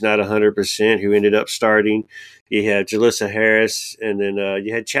Nielsen, who's not 100%, who ended up starting. You had Jalissa Harris, and then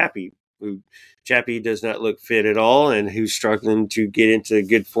you had Chappie, who Chappie does not look fit at all, and who's struggling to get into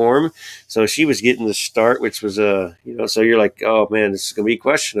good form. So she was getting the start, which was so you're like, oh man, this is going to be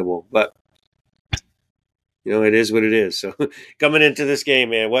questionable, but it is what it is. So coming into this game,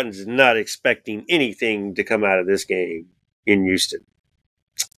 man, was not expecting anything to come out of this game in Houston,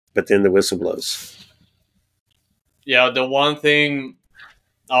 but then the whistle blows. Yeah, the one thing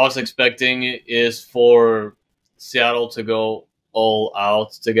I was expecting is for Seattle to go all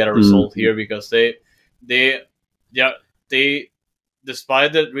out to get a result here because they,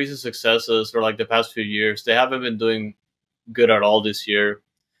 despite the recent successes for like the past few years, they haven't been doing good at all this year.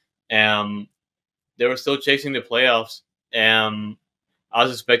 They were still chasing the playoffs, and I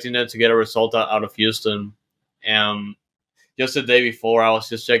was expecting them to get a result out of Houston. And just the day before, I was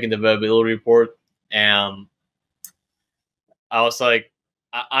just checking the availability report, and I was like,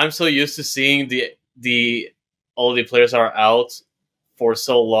 I'm so used to seeing the all the players are out for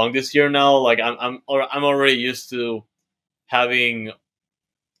so long this year now. Like I'm already used to having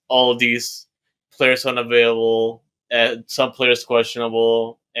all these players unavailable, some players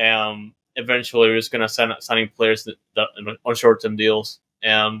questionable, and eventually we're just gonna signing players that on short term deals.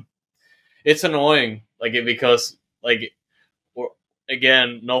 And it's annoying, because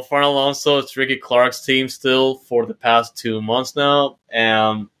again, no Fern Alonso. It's Ricky Clark's team still for the past 2 months now,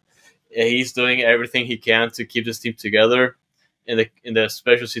 and he's doing everything he can to keep this team together in the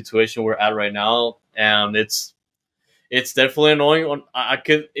special situation we're at right now. And it's definitely annoying. I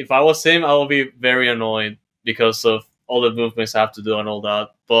could, if I was him, I would be very annoyed because of all the movements I have to do and all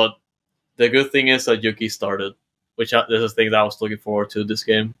that. But the good thing is that Yuki started, which this is the thing that I was looking forward to this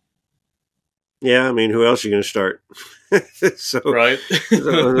game. Yeah, I mean, who else are you going to start? Right.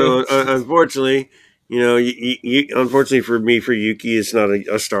 Unfortunately, unfortunately for Yuki, it's not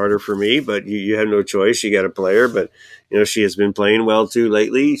a starter for me. But you have no choice. You got a player, but she has been playing well too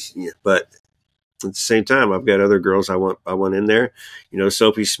lately. But at the same time, I've got other girls I want in there.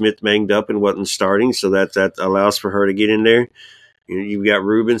 Sophie Smith banged up and wasn't starting, so that allows for her to get in there. You've got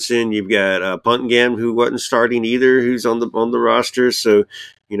Rubinson, you've got Puntgam, who wasn't starting either, who's on the roster. So,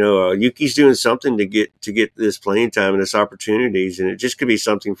 Yuki's doing something to get this playing time and this opportunities, and it just could be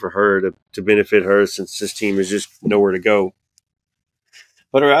something for her to benefit her since this team is just nowhere to go.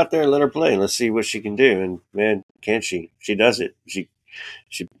 Put her out there and let her play, and let's see what she can do. And man, can she? She does it.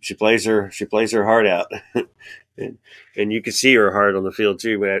 She plays her heart out. And you can see her heart on the field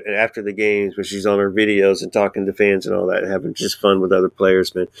too. But after the games, when she's on her videos and talking to fans and all that, having just fun with other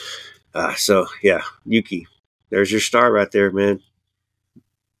players, man. So yeah, Yuki, there's your star right there, man.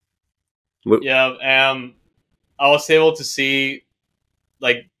 Yeah, I was able to see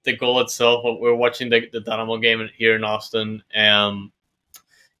like the goal itself. We're watching the Dynamo game here in Austin, and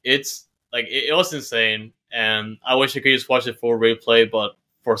it's like it was insane. And I wish I could just watch the full replay, but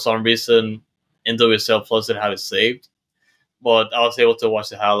for some reason, NWSL Plus didn't have it saved. But I was able to watch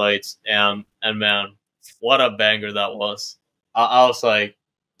the highlights, and man, what a banger that was! I was like,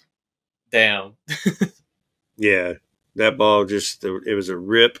 damn. Yeah, that ball it was a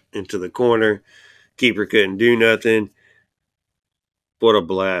rip into the corner. Keeper couldn't do nothing. What a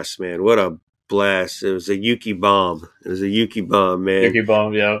blast, man! What a blast! It was a Yuki bomb. It was a Yuki bomb, man. Yuki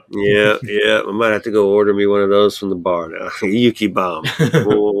bomb, yeah. Yeah. I might have to go order me one of those from the bar now. Yuki bomb.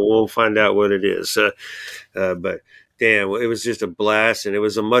 We'll find out what it is. But damn, it was just a blast, and it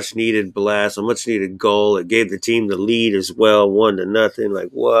was a much needed blast, a much needed goal. It gave the team the lead as well, 1-0.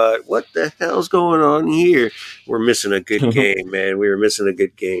 Like what the hell's going on here? We're missing a good game, man. We were missing a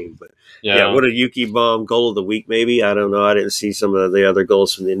good game, but. Yeah, what a Yuki bomb goal of the week, maybe. I don't know. I didn't see some of the other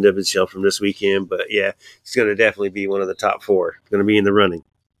goals from the NWSL from this weekend, but yeah, it's going to definitely be one of the top four. Going to be in the running.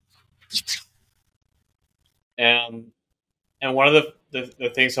 And one of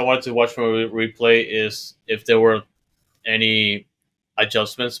the things I wanted to watch from a replay is if there were any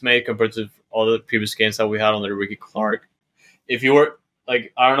adjustments made compared to all the previous games that we had on the Ricky Clark. If you were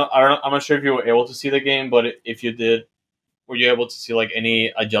like I don't know, I'm not sure if you were able to see the game, but if you did, were you able to see like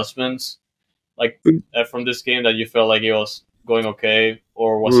any adjustments like from this game that you felt like it was going okay,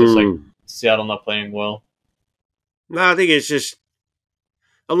 or was just like Mm. Seattle not playing well? No, I think it's just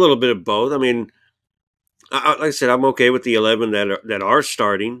a little bit of both. I mean, like I said, I'm okay with the 11 that are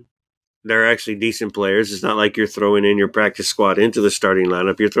starting. They're actually decent players. It's not like you're throwing in your practice squad into the starting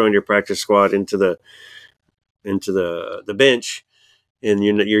lineup. You're throwing your practice squad into the bench, and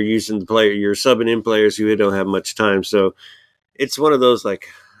you're using the player. You're subbing in players who don't have much time. So it's one of those like,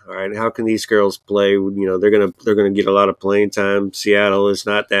 all right, how can these girls play? You know, they're gonna get a lot of playing time. Seattle is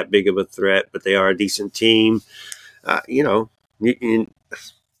not that big of a threat, but they are a decent team. You know,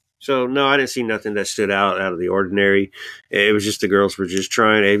 so no, I didn't see nothing that stood out of the ordinary. It was just the girls were just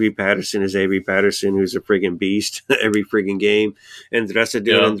trying. A.B. Patterson is A.B. Patterson, who's a friggin' beast every friggin' game. Andressa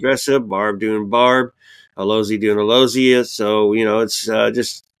doing Yeah, Andressa, Barb doing Barb, Alozi doing Alozia. So you know, it's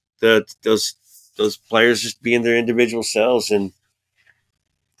just those players just being their individual selves and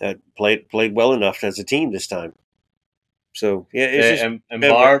that played well enough as a team this time. So yeah, it's just and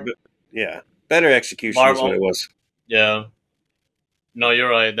Barb, yeah, better execution Barb, is what it was. yeah. No, you're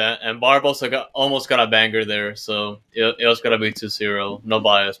right. That and Barb also almost got a banger there, so it was gonna be 2-0. No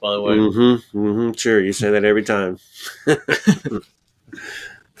bias, by the way. Mm-hmm. Mm-hmm. Sure, you say that every time.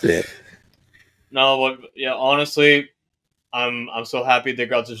 Yeah. No, but yeah, honestly, I'm so happy they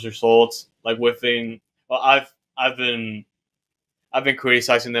got this result. Like within, well, I've been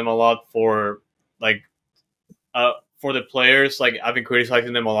criticizing them a lot for like for the players. Like I've been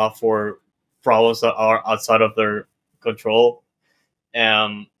criticizing them a lot for problems that are outside of their control.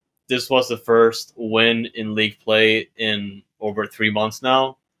 And this was the first win in league play in over 3 months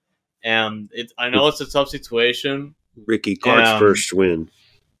now. And I know it's a tough situation. Ricky Clark's first win.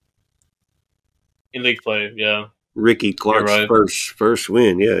 In league play, yeah, Ricky you're Clark's right. first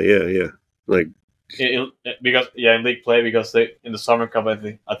win. Yeah. Like Because in league play because they in the summer cup I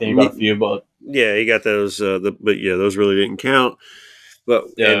think he got a few, but yeah, he got those. But yeah, those really didn't count. But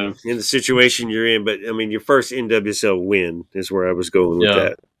yeah, and in the situation you're in, but I mean, your first NWSL win is where I was going with yeah.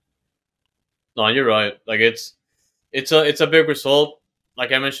 that. No, you're right. Like it's a big result.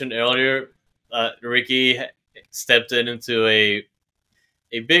 Like I mentioned earlier, Ricky stepped into a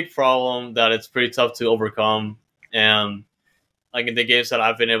big problem that it's pretty tough to overcome. And like in the games that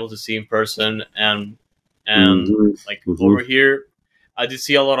I've been able to see in person and Mm-hmm. like Mm-hmm. over here, I did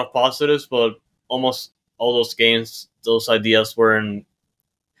see a lot of positives, but almost all those games, those ideas weren't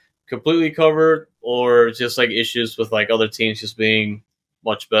completely covered, or just like issues with like other teams just being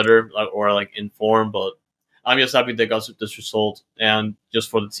much better or like informed. But I'm just happy they got this result, and just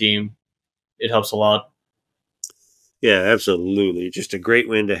for the team, it helps a lot. Yeah, absolutely. Just a great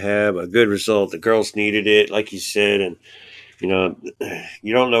win to have, a good result. The girls needed it, like you said, and you know,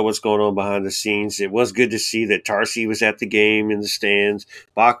 you don't know what's going on behind the scenes. It was good to see that Tarsi was at the game in the stands.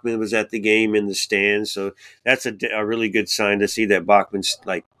 Bachman was at the game in the stands. So that's a really good sign to see that Bachman's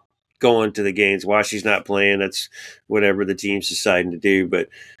like going to the games. Why she's not playing, that's whatever the team's deciding to do. But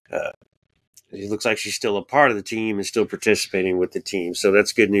uh, it looks like she's still a part of the team and still participating with the team. So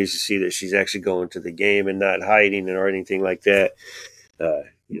that's good news to see that she's actually going to the game and not hiding or anything like that.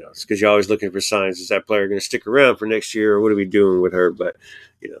 You know, it's because you're always looking for signs. Is that player going to stick around for next year, or what are we doing with her? But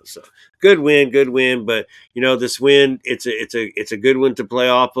you know, so good win. But you know, this win, it's a good one to play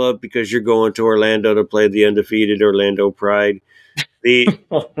off of because you're going to Orlando to play the undefeated Orlando Pride, the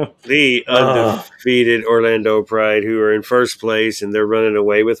the uh, undefeated Orlando Pride, who are in first place and they're running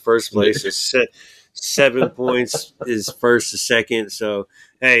away with first place. It's 7 points is first to second. So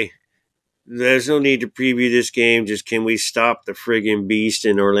hey, there's no need to preview this game. Just can we stop the friggin' beast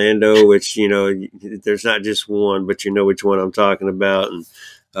in Orlando? Which you know, there's not just one, but you know which one I'm talking about. And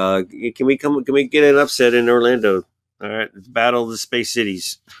can we come? Can we get an upset in Orlando? All right, battle of the space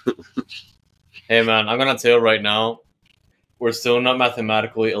cities. hey man, I'm gonna tell you right now, we're still not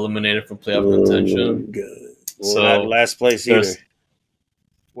mathematically eliminated from playoff Oh contention. god, we're not in So last place either. there's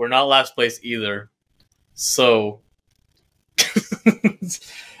we're not last place either. So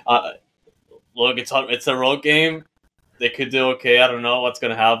uh, look, it's a road game. They could do okay. I don't know what's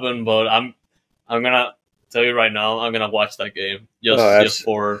gonna happen, but I'm gonna tell you right now. I'm gonna watch that game Oh, just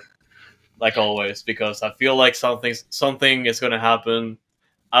for like always because I feel like something is gonna happen.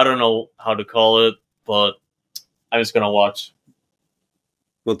 I don't know how to call it, but I'm just gonna watch.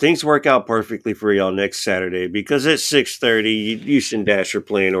 Well, things work out perfectly for y'all next Saturday because at 6:30, Houston Dash are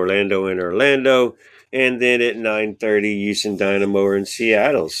playing Orlando in Orlando, and then at 9:30, Houston Dynamo are in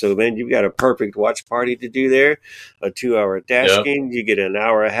Seattle. So, man, you've got a perfect watch party to do there. A 2-hour Dash Yeah, game, you get an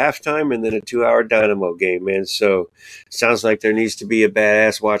hour of halftime, and then a 2-hour Dynamo game, man. So, sounds like there needs to be a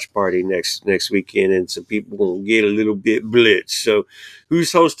badass watch party next weekend, and some people gonna get a little bit blitzed. So,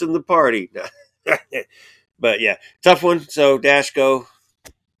 who's hosting the party? But yeah, tough one. So, Dash go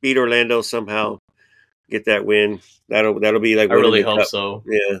beat Orlando somehow, get that win. That'll be like I winning really the hope cup. so.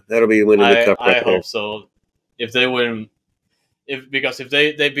 Yeah, that'll be winning the cup right I there. hope so. If they win, if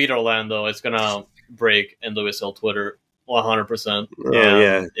they beat Orlando, it's gonna break NWSL Twitter 100%, Oh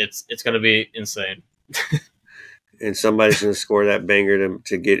yeah, and it's gonna be insane. and somebody's gonna score that banger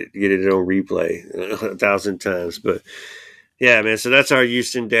to get it on replay 1,000 times. But yeah, man. So that's our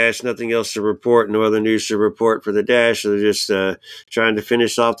Houston Dash. Nothing else to report. No other news to report for the Dash. They're just trying to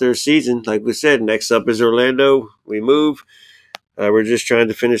finish off their season. Like we said, next up is Orlando. We move. We're just trying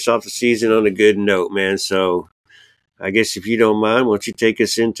to finish off the season on a good note, man. So I guess if you don't mind, why don't you take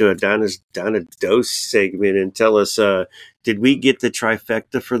us into a Donna Dose segment and tell us, did we get the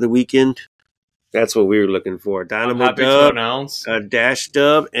trifecta for the weekend? That's what we were looking for. I'm Dynamo happy to dub, announce. a Dash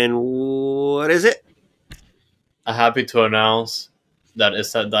dub, and what is it? I'm happy to announce that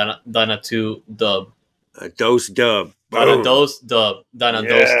it's a Dyna 2 dub. A Dose dub. Dyna Boom. Dose dub. Dyna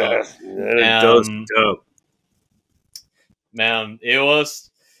Dose dub. Yeah, a Dose Um, dub. Man, it was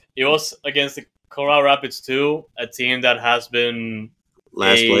against the Colorado Rapids too, a team that has been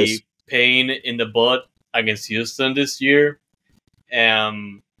Last a place. pain in the butt against Houston this year.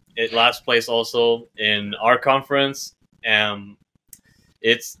 It last place also in our conference.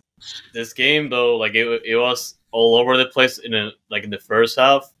 It's this game though, like it was all over the place in the first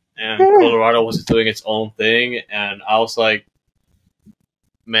half, and Colorado was doing its own thing, and I was like,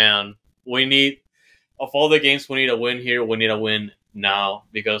 man, we need of all the games we need a win here, we need a win now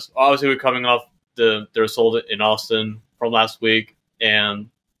because obviously we're coming off the result in Austin from last week, and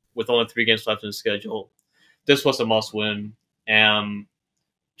with only 3 games left in the schedule, this was a must win. And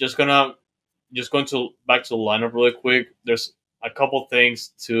just gonna just going to back to the lineup really quick. There's a couple things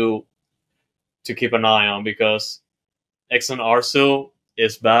to keep an eye on because Exxon Arsu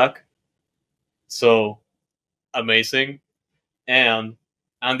is back, so amazing, and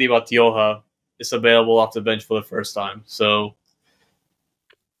Andy Batioja is available off the bench for the first time. So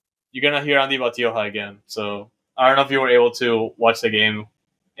you're gonna hear Andy Batioja again. So I don't know if you were able to watch the game,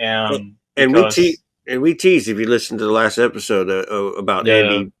 And we because we teased if you listened to the last episode about yeah,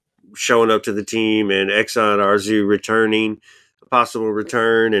 Andy showing up to the team and Exxon Arzu returning, a possible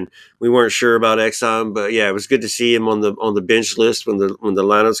return, and we weren't sure about Exxon, but yeah, it was good to see him on the bench list when the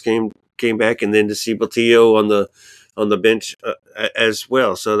lineups came back, and then to see Batillo on the bench as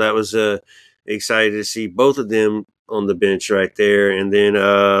well. So that was excited to see both of them on the bench right there, and then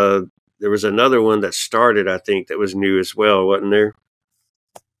there was another one that started, I think, that was new as well, wasn't there?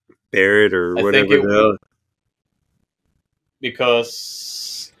 Barrett or I think whatever it the hell.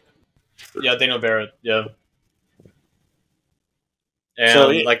 because yeah, Daniel Barrett, yeah, So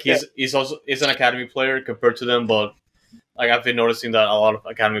and like yeah, he's an academy player compared to them, but like I've been noticing that a lot of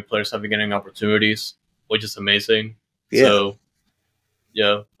academy players have been getting opportunities, which is amazing. yeah. So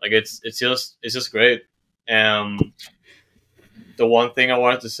yeah, like it's just great. Um, the one thing I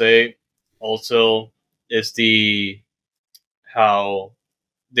wanted to say also is the how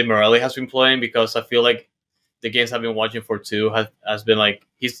Di Morelli has been playing, because I feel like the games I've been watching for two has been like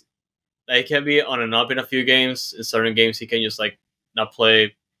he can be on and up in a few games. In certain games, he can just like not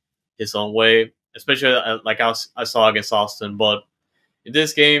play his own way, especially like I saw against Austin. But in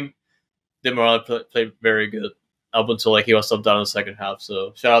this game, Di Morelli played very good up until like he was subbed down in the second half.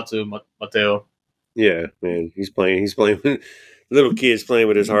 So shout out to Mateo. Yeah, man. He's playing. He's playing. Little kid's playing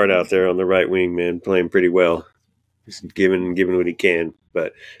with his heart out there on the right wing, man. Playing pretty well. Just giving what he can.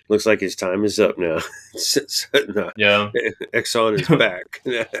 But looks like his time is up now. No, Yeah, Exxon is back.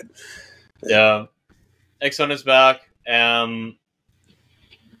 yeah. Exxon is back. And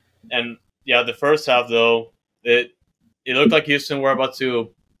yeah, the first half though, it looked like Houston were about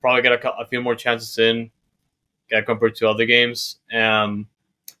to probably get a few more chances in, compared to other games.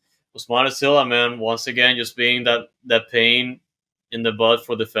 Usman Silla, man, once again, just being that pain in the butt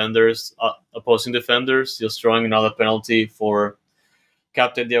for defenders, opposing defenders, just throwing another penalty for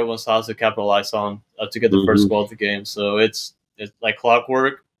Captain Diego Gonzalez to capitalize on, to get the first Hmm. goal of the game. So it's like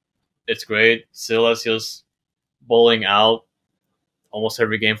clockwork. It's great. Silla's just bowling out almost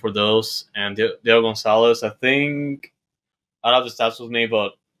every game for those. And Diego Gonzalez, I think, I don't have the stats with me,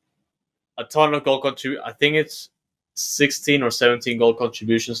 but a ton of goal contribute. I think it's 16 or 17 goal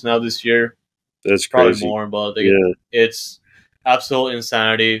contributions now this year. That's Probably crazy. more, but Yeah. it's absolute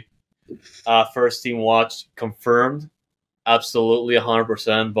insanity. First team watch confirmed, absolutely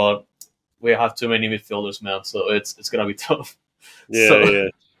 100%. But we have too many midfielders, man. So it's gonna be tough. Yeah, yeah.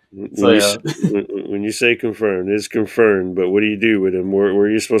 So yeah. When you say confirmed, it's confirmed. But what do you do with him? Where are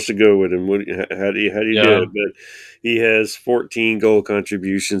you supposed to go with him? How do you do Yeah. it? But he has 14 goal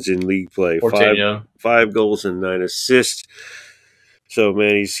contributions in league play, 14, yeah. 5 goals and 9 assists. So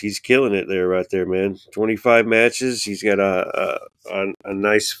man, he's killing it there, right there, man. 25 matches. He's got a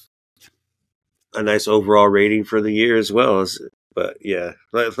nice overall rating for the year as well. But yeah,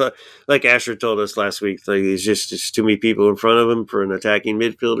 like Asher told us last week, like there's just too many people in front of him for an attacking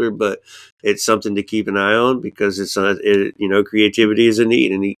midfielder. But it's something to keep an eye on because it's not, creativity is a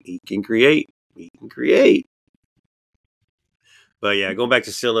need, and he can create. He can create. But yeah, going back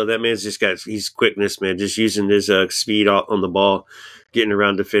to Silla, that man's he's quickness, man. Just using his speed on the ball, getting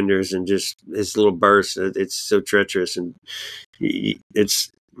around defenders, and just his little burst. It's so treacherous, and it's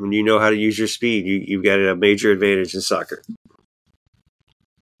when you know how to use your speed, you've got a major advantage in soccer.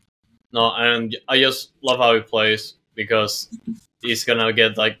 No, and I just love how he plays because he's gonna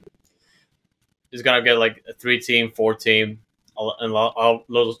get like a 3-team, 4-team, a lot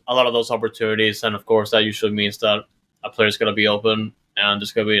of those opportunities, and of course that usually means that a player is gonna be open, and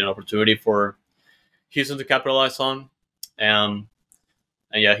there's gonna be an opportunity for Houston to capitalize on, and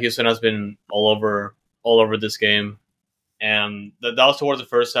yeah, Houston has been all over this game, and that was towards the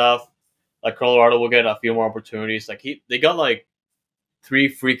first half. Like Colorado will get a few more opportunities. Like they got like 3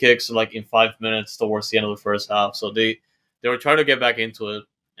 free kicks like in 5 minutes towards the end of the first half. So they were trying to get back into it.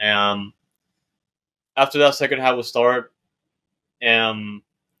 And after that second half will start,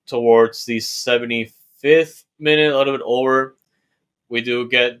 towards the 75th minute, a little bit over, we do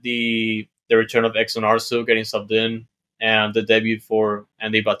get the return of Exxon Arsu getting subbed in, and the debut for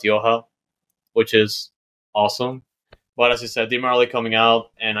Andy Batioja, which is awesome. But as I said, Di Marley coming out,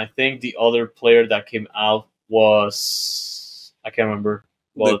 and I think the other player that came out was, I can't remember.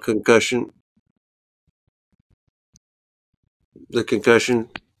 The concussion.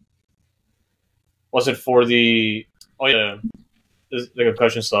 Was it for the? Oh yeah, the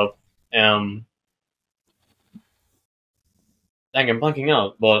concussion sub. Dang, I'm blanking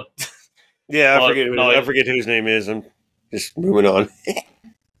out, but yeah, but, I forget who his name is. I'm just moving on.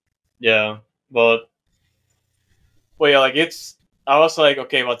 Yeah, but yeah, like I was like,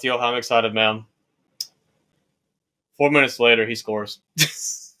 okay, Mateo, I'm excited, man. 4 minutes later, he scores.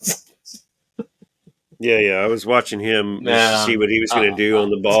 Yeah. I was watching him just to see what he was going to do on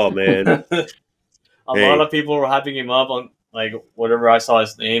the ball, man. A lot of people were hyping him up on like whatever I saw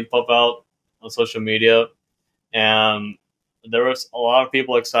his name pop out on social media, and there was a lot of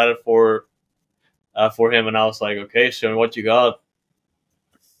people excited for him, and I was like, okay, show me what you got.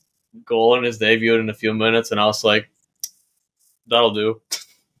 Goal in his debut in a few minutes, and I was like, that'll do.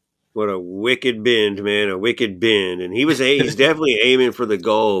 What a wicked bend, man! A wicked bend, and he's definitely aiming for the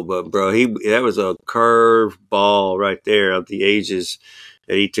goal, but bro, that was a curve ball right there of the ages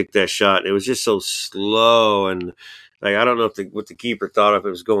that he took that shot. It was just so slow, and like I don't know what the keeper thought, if it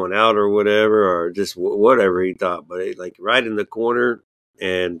was going out or whatever, or just whatever he thought, but like right in the corner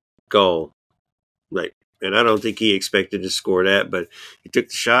and goal, like, and I don't think he expected to score that, but he took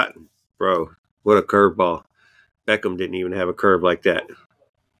the shot, and, bro. What a curve ball! Beckham didn't even have a curve like that.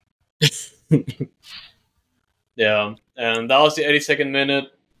 Yeah, and that was the 82nd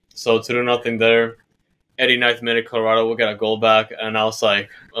minute, so 2-0 there. 89th minute, Colorado will get a goal back, and I was like,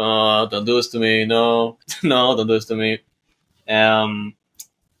 don't do this to me, no, no, don't do this to me. And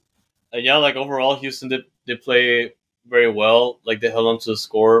yeah, like overall, Houston did play very well. Like they held on to the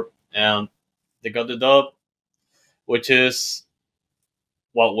score, and they got the dub, which is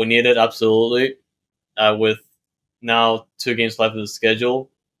what we needed, absolutely. With now 2 games left of the schedule,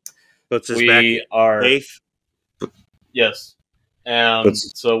 we are 8th. Yes, and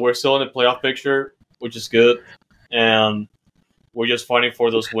so we're still in the playoff picture, which is good, and we're just fighting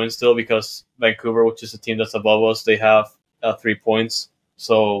for those wins still because Vancouver, which is the team that's above us, they have 3 points.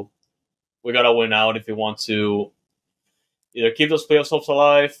 So we gotta win out if we want to either keep those playoff hopes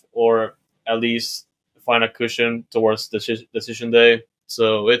alive or at least find a cushion towards decision day.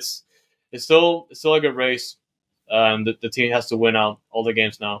 So it's still a good race, and the team has to win out all the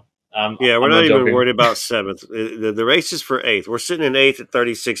games now. We're not even worried about 7th. The race is for 8th. We're sitting in 8th at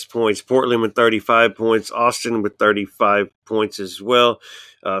 36 points. Portland with 35 points. Austin with 35 points as well.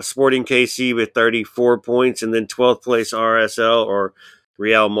 Sporting KC with 34 points. And then 12th place RSL or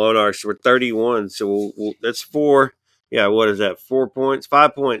Real Monarchs with 31. So that's 4. Yeah, what is that? 4 points?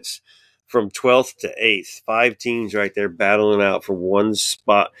 5 points. from 12th to 8th. 5 teams right there battling out for one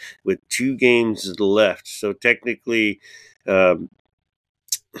spot with 2 games left. So technically, yeah,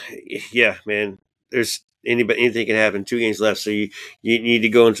 man, there's anything can happen. 2 games left, so you need to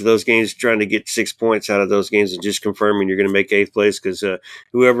go into those games trying to get 6 points out of those games and just confirming you're going to make 8th place, because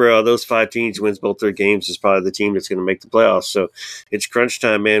whoever those 5 teams wins both their games is probably the team that's going to make the playoffs. So it's crunch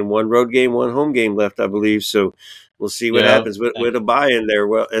time, man. 1 road game, 1 home game left, I believe. So we'll see what happens with a bye in there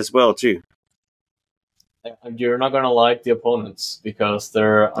as well too. You're not going to like the opponents because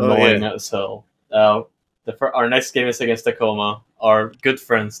they're annoying as hell. Our next game is against Tacoma. Our good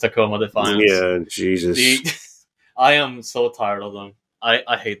friends, Tacoma Defiance. Yeah, Jesus. I am so tired of them.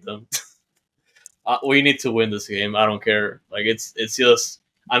 I hate them. We need to win this game. I don't care. Like it's just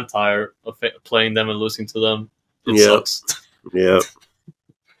I'm tired of playing them and losing to them. It sucks. Yep.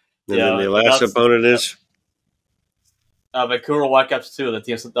 And then the last opponent is Vancouver Whitecaps too. The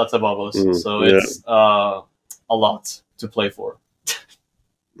team that's above us. So it's a lot to play for.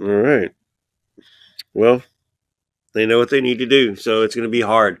 All right. Well, they know what they need to do, so it's going to be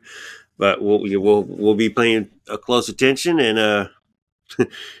hard. But we'll be paying a close attention and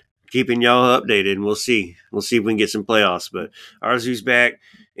keeping y'all updated, and we'll see if we can get some playoffs. But Arzu's back.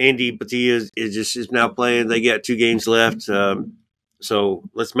 Andy Batia is now playing. They got 2 games left, so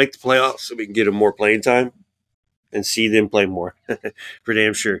let's make the playoffs so we can get them more playing time and see them play more. For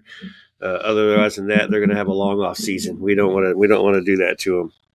damn sure. Otherwise than that, they're going to have a long off season. We don't want to do that to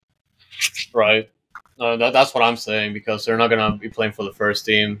them. Right. That's what I'm saying, because they're not going to be playing for the first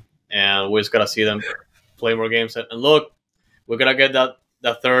team, and we just got to see them play more games. And look, we're going to get that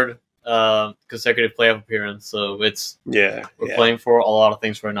third consecutive playoff appearance. So we're playing for a lot of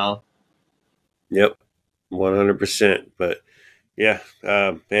things right now. Yep, 100%. But yeah,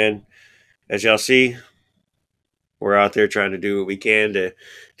 man, as y'all see, we're out there trying to do what we can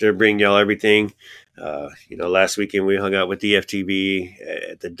to bring y'all everything. Last weekend we hung out with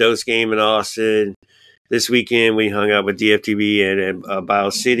DFTV at the Dose game in Austin. This weekend we hung out with DFTV and Bio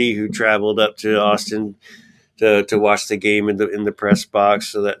City, who traveled up to Austin to watch the game in the press box.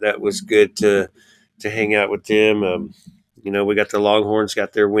 So that was good to hang out with them. We got the Longhorns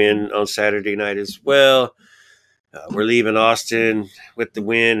got their win on Saturday night as well. We're leaving Austin with the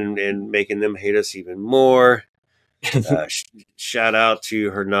win and making them hate us even more. Shout out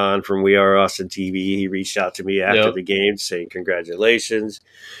to Hernan from We Are Austin TV. He reached out to me after the game saying congratulations.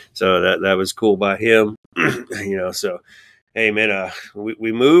 So that was cool by him. So hey man,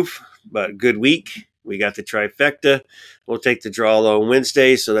 we move, but good week. We got the trifecta. We'll take the draw on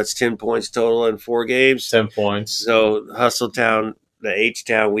Wednesday, so that's 10 points total in 4 games. 10 points. So Hustletown, the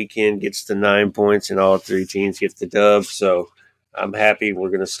H-Town weekend gets the 9 points, and all 3 teams get the dub. So I'm happy we're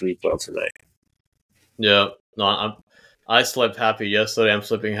gonna sleep well tonight. Yeah. No, I slept happy yesterday. I'm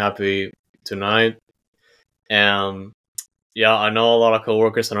sleeping happy tonight. And yeah, I know a lot of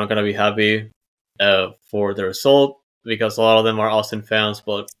coworkers are not going to be happy for the result, because a lot of them are Austin fans,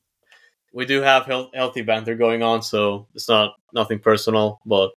 but we do have healthy banter going on, so it's nothing personal,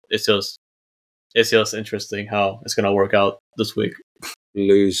 but it's just interesting how it's going to work out this week.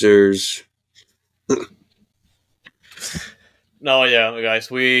 Losers. No, yeah, guys,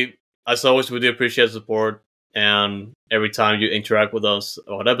 as always, we do appreciate the support. And every time you interact with us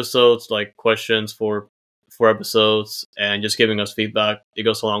about episodes, like questions for episodes, and just giving us feedback, it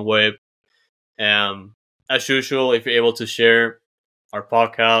goes a long way. And as usual, if you're able to share our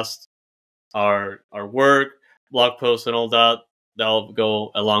podcast, our work, blog posts, and all that, that'll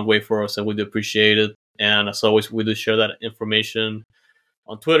go a long way for us, and we do appreciate it. And as always, we do share that information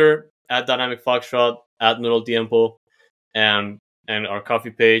on Twitter at Dynamic Foxtrot, at Noodle Tiempo, and our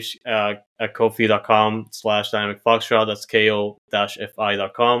coffee page at ko-fi.com/Dynamic Foxtrot. That's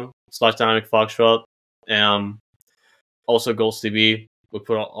ko-fi.com/Dynamic Foxtrot. Also Ghost TV. We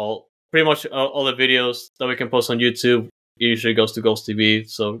put pretty much all the videos that we can post on YouTube. It usually goes to Ghost TV.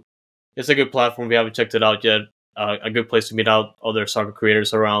 So it's a good platform. If you haven't checked it out yet, a good place to meet out other soccer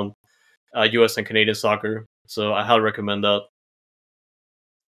creators around US and Canadian soccer. So I highly recommend that.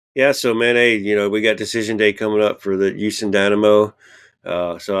 Yeah, so man, hey, we got decision day coming up for the Houston Dynamo.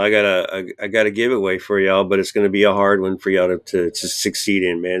 So I got a giveaway for y'all, but it's going to be a hard one for y'all to succeed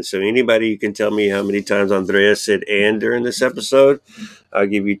in, man. So anybody who can tell me how many times Andreas said "and" during this episode, I'll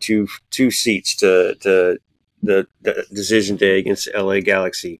give you two seats to the decision day against LA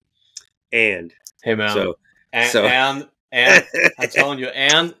Galaxy. And hey man, so and I'm telling you,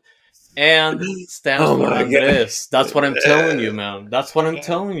 and stands for Andres. That's what I'm telling you, man. That's what I'm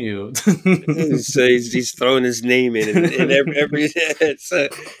telling you. So he's throwing his name in every so,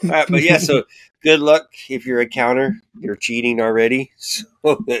 all right, but yeah, so good luck if you're a counter. You're cheating already. So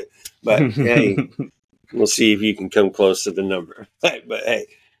But hey, we'll see if you can come close to the number. But hey,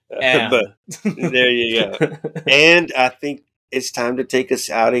 but there you go. And I think it's time to take us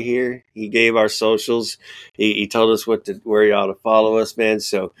out of here. He gave our socials. He told us where y'all to follow us, man.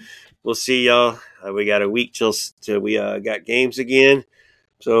 So we'll see y'all. We got a week till we got games again.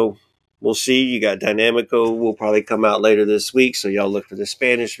 So we'll see. You got Dynamico will probably come out later this week. So y'all look for the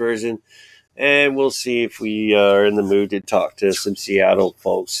Spanish version. And we'll see if we are in the mood to talk to some Seattle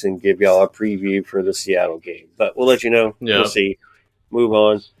folks and give y'all a preview for the Seattle game. But we'll let you know. Yeah. We'll see. Move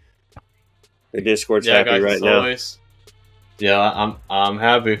on. The Discord's happy guys, right now. Always. Yeah, I'm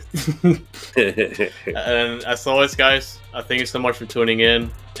happy. And as always, guys, thank you so much for tuning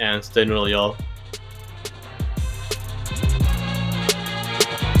in, and stay noodle, y'all.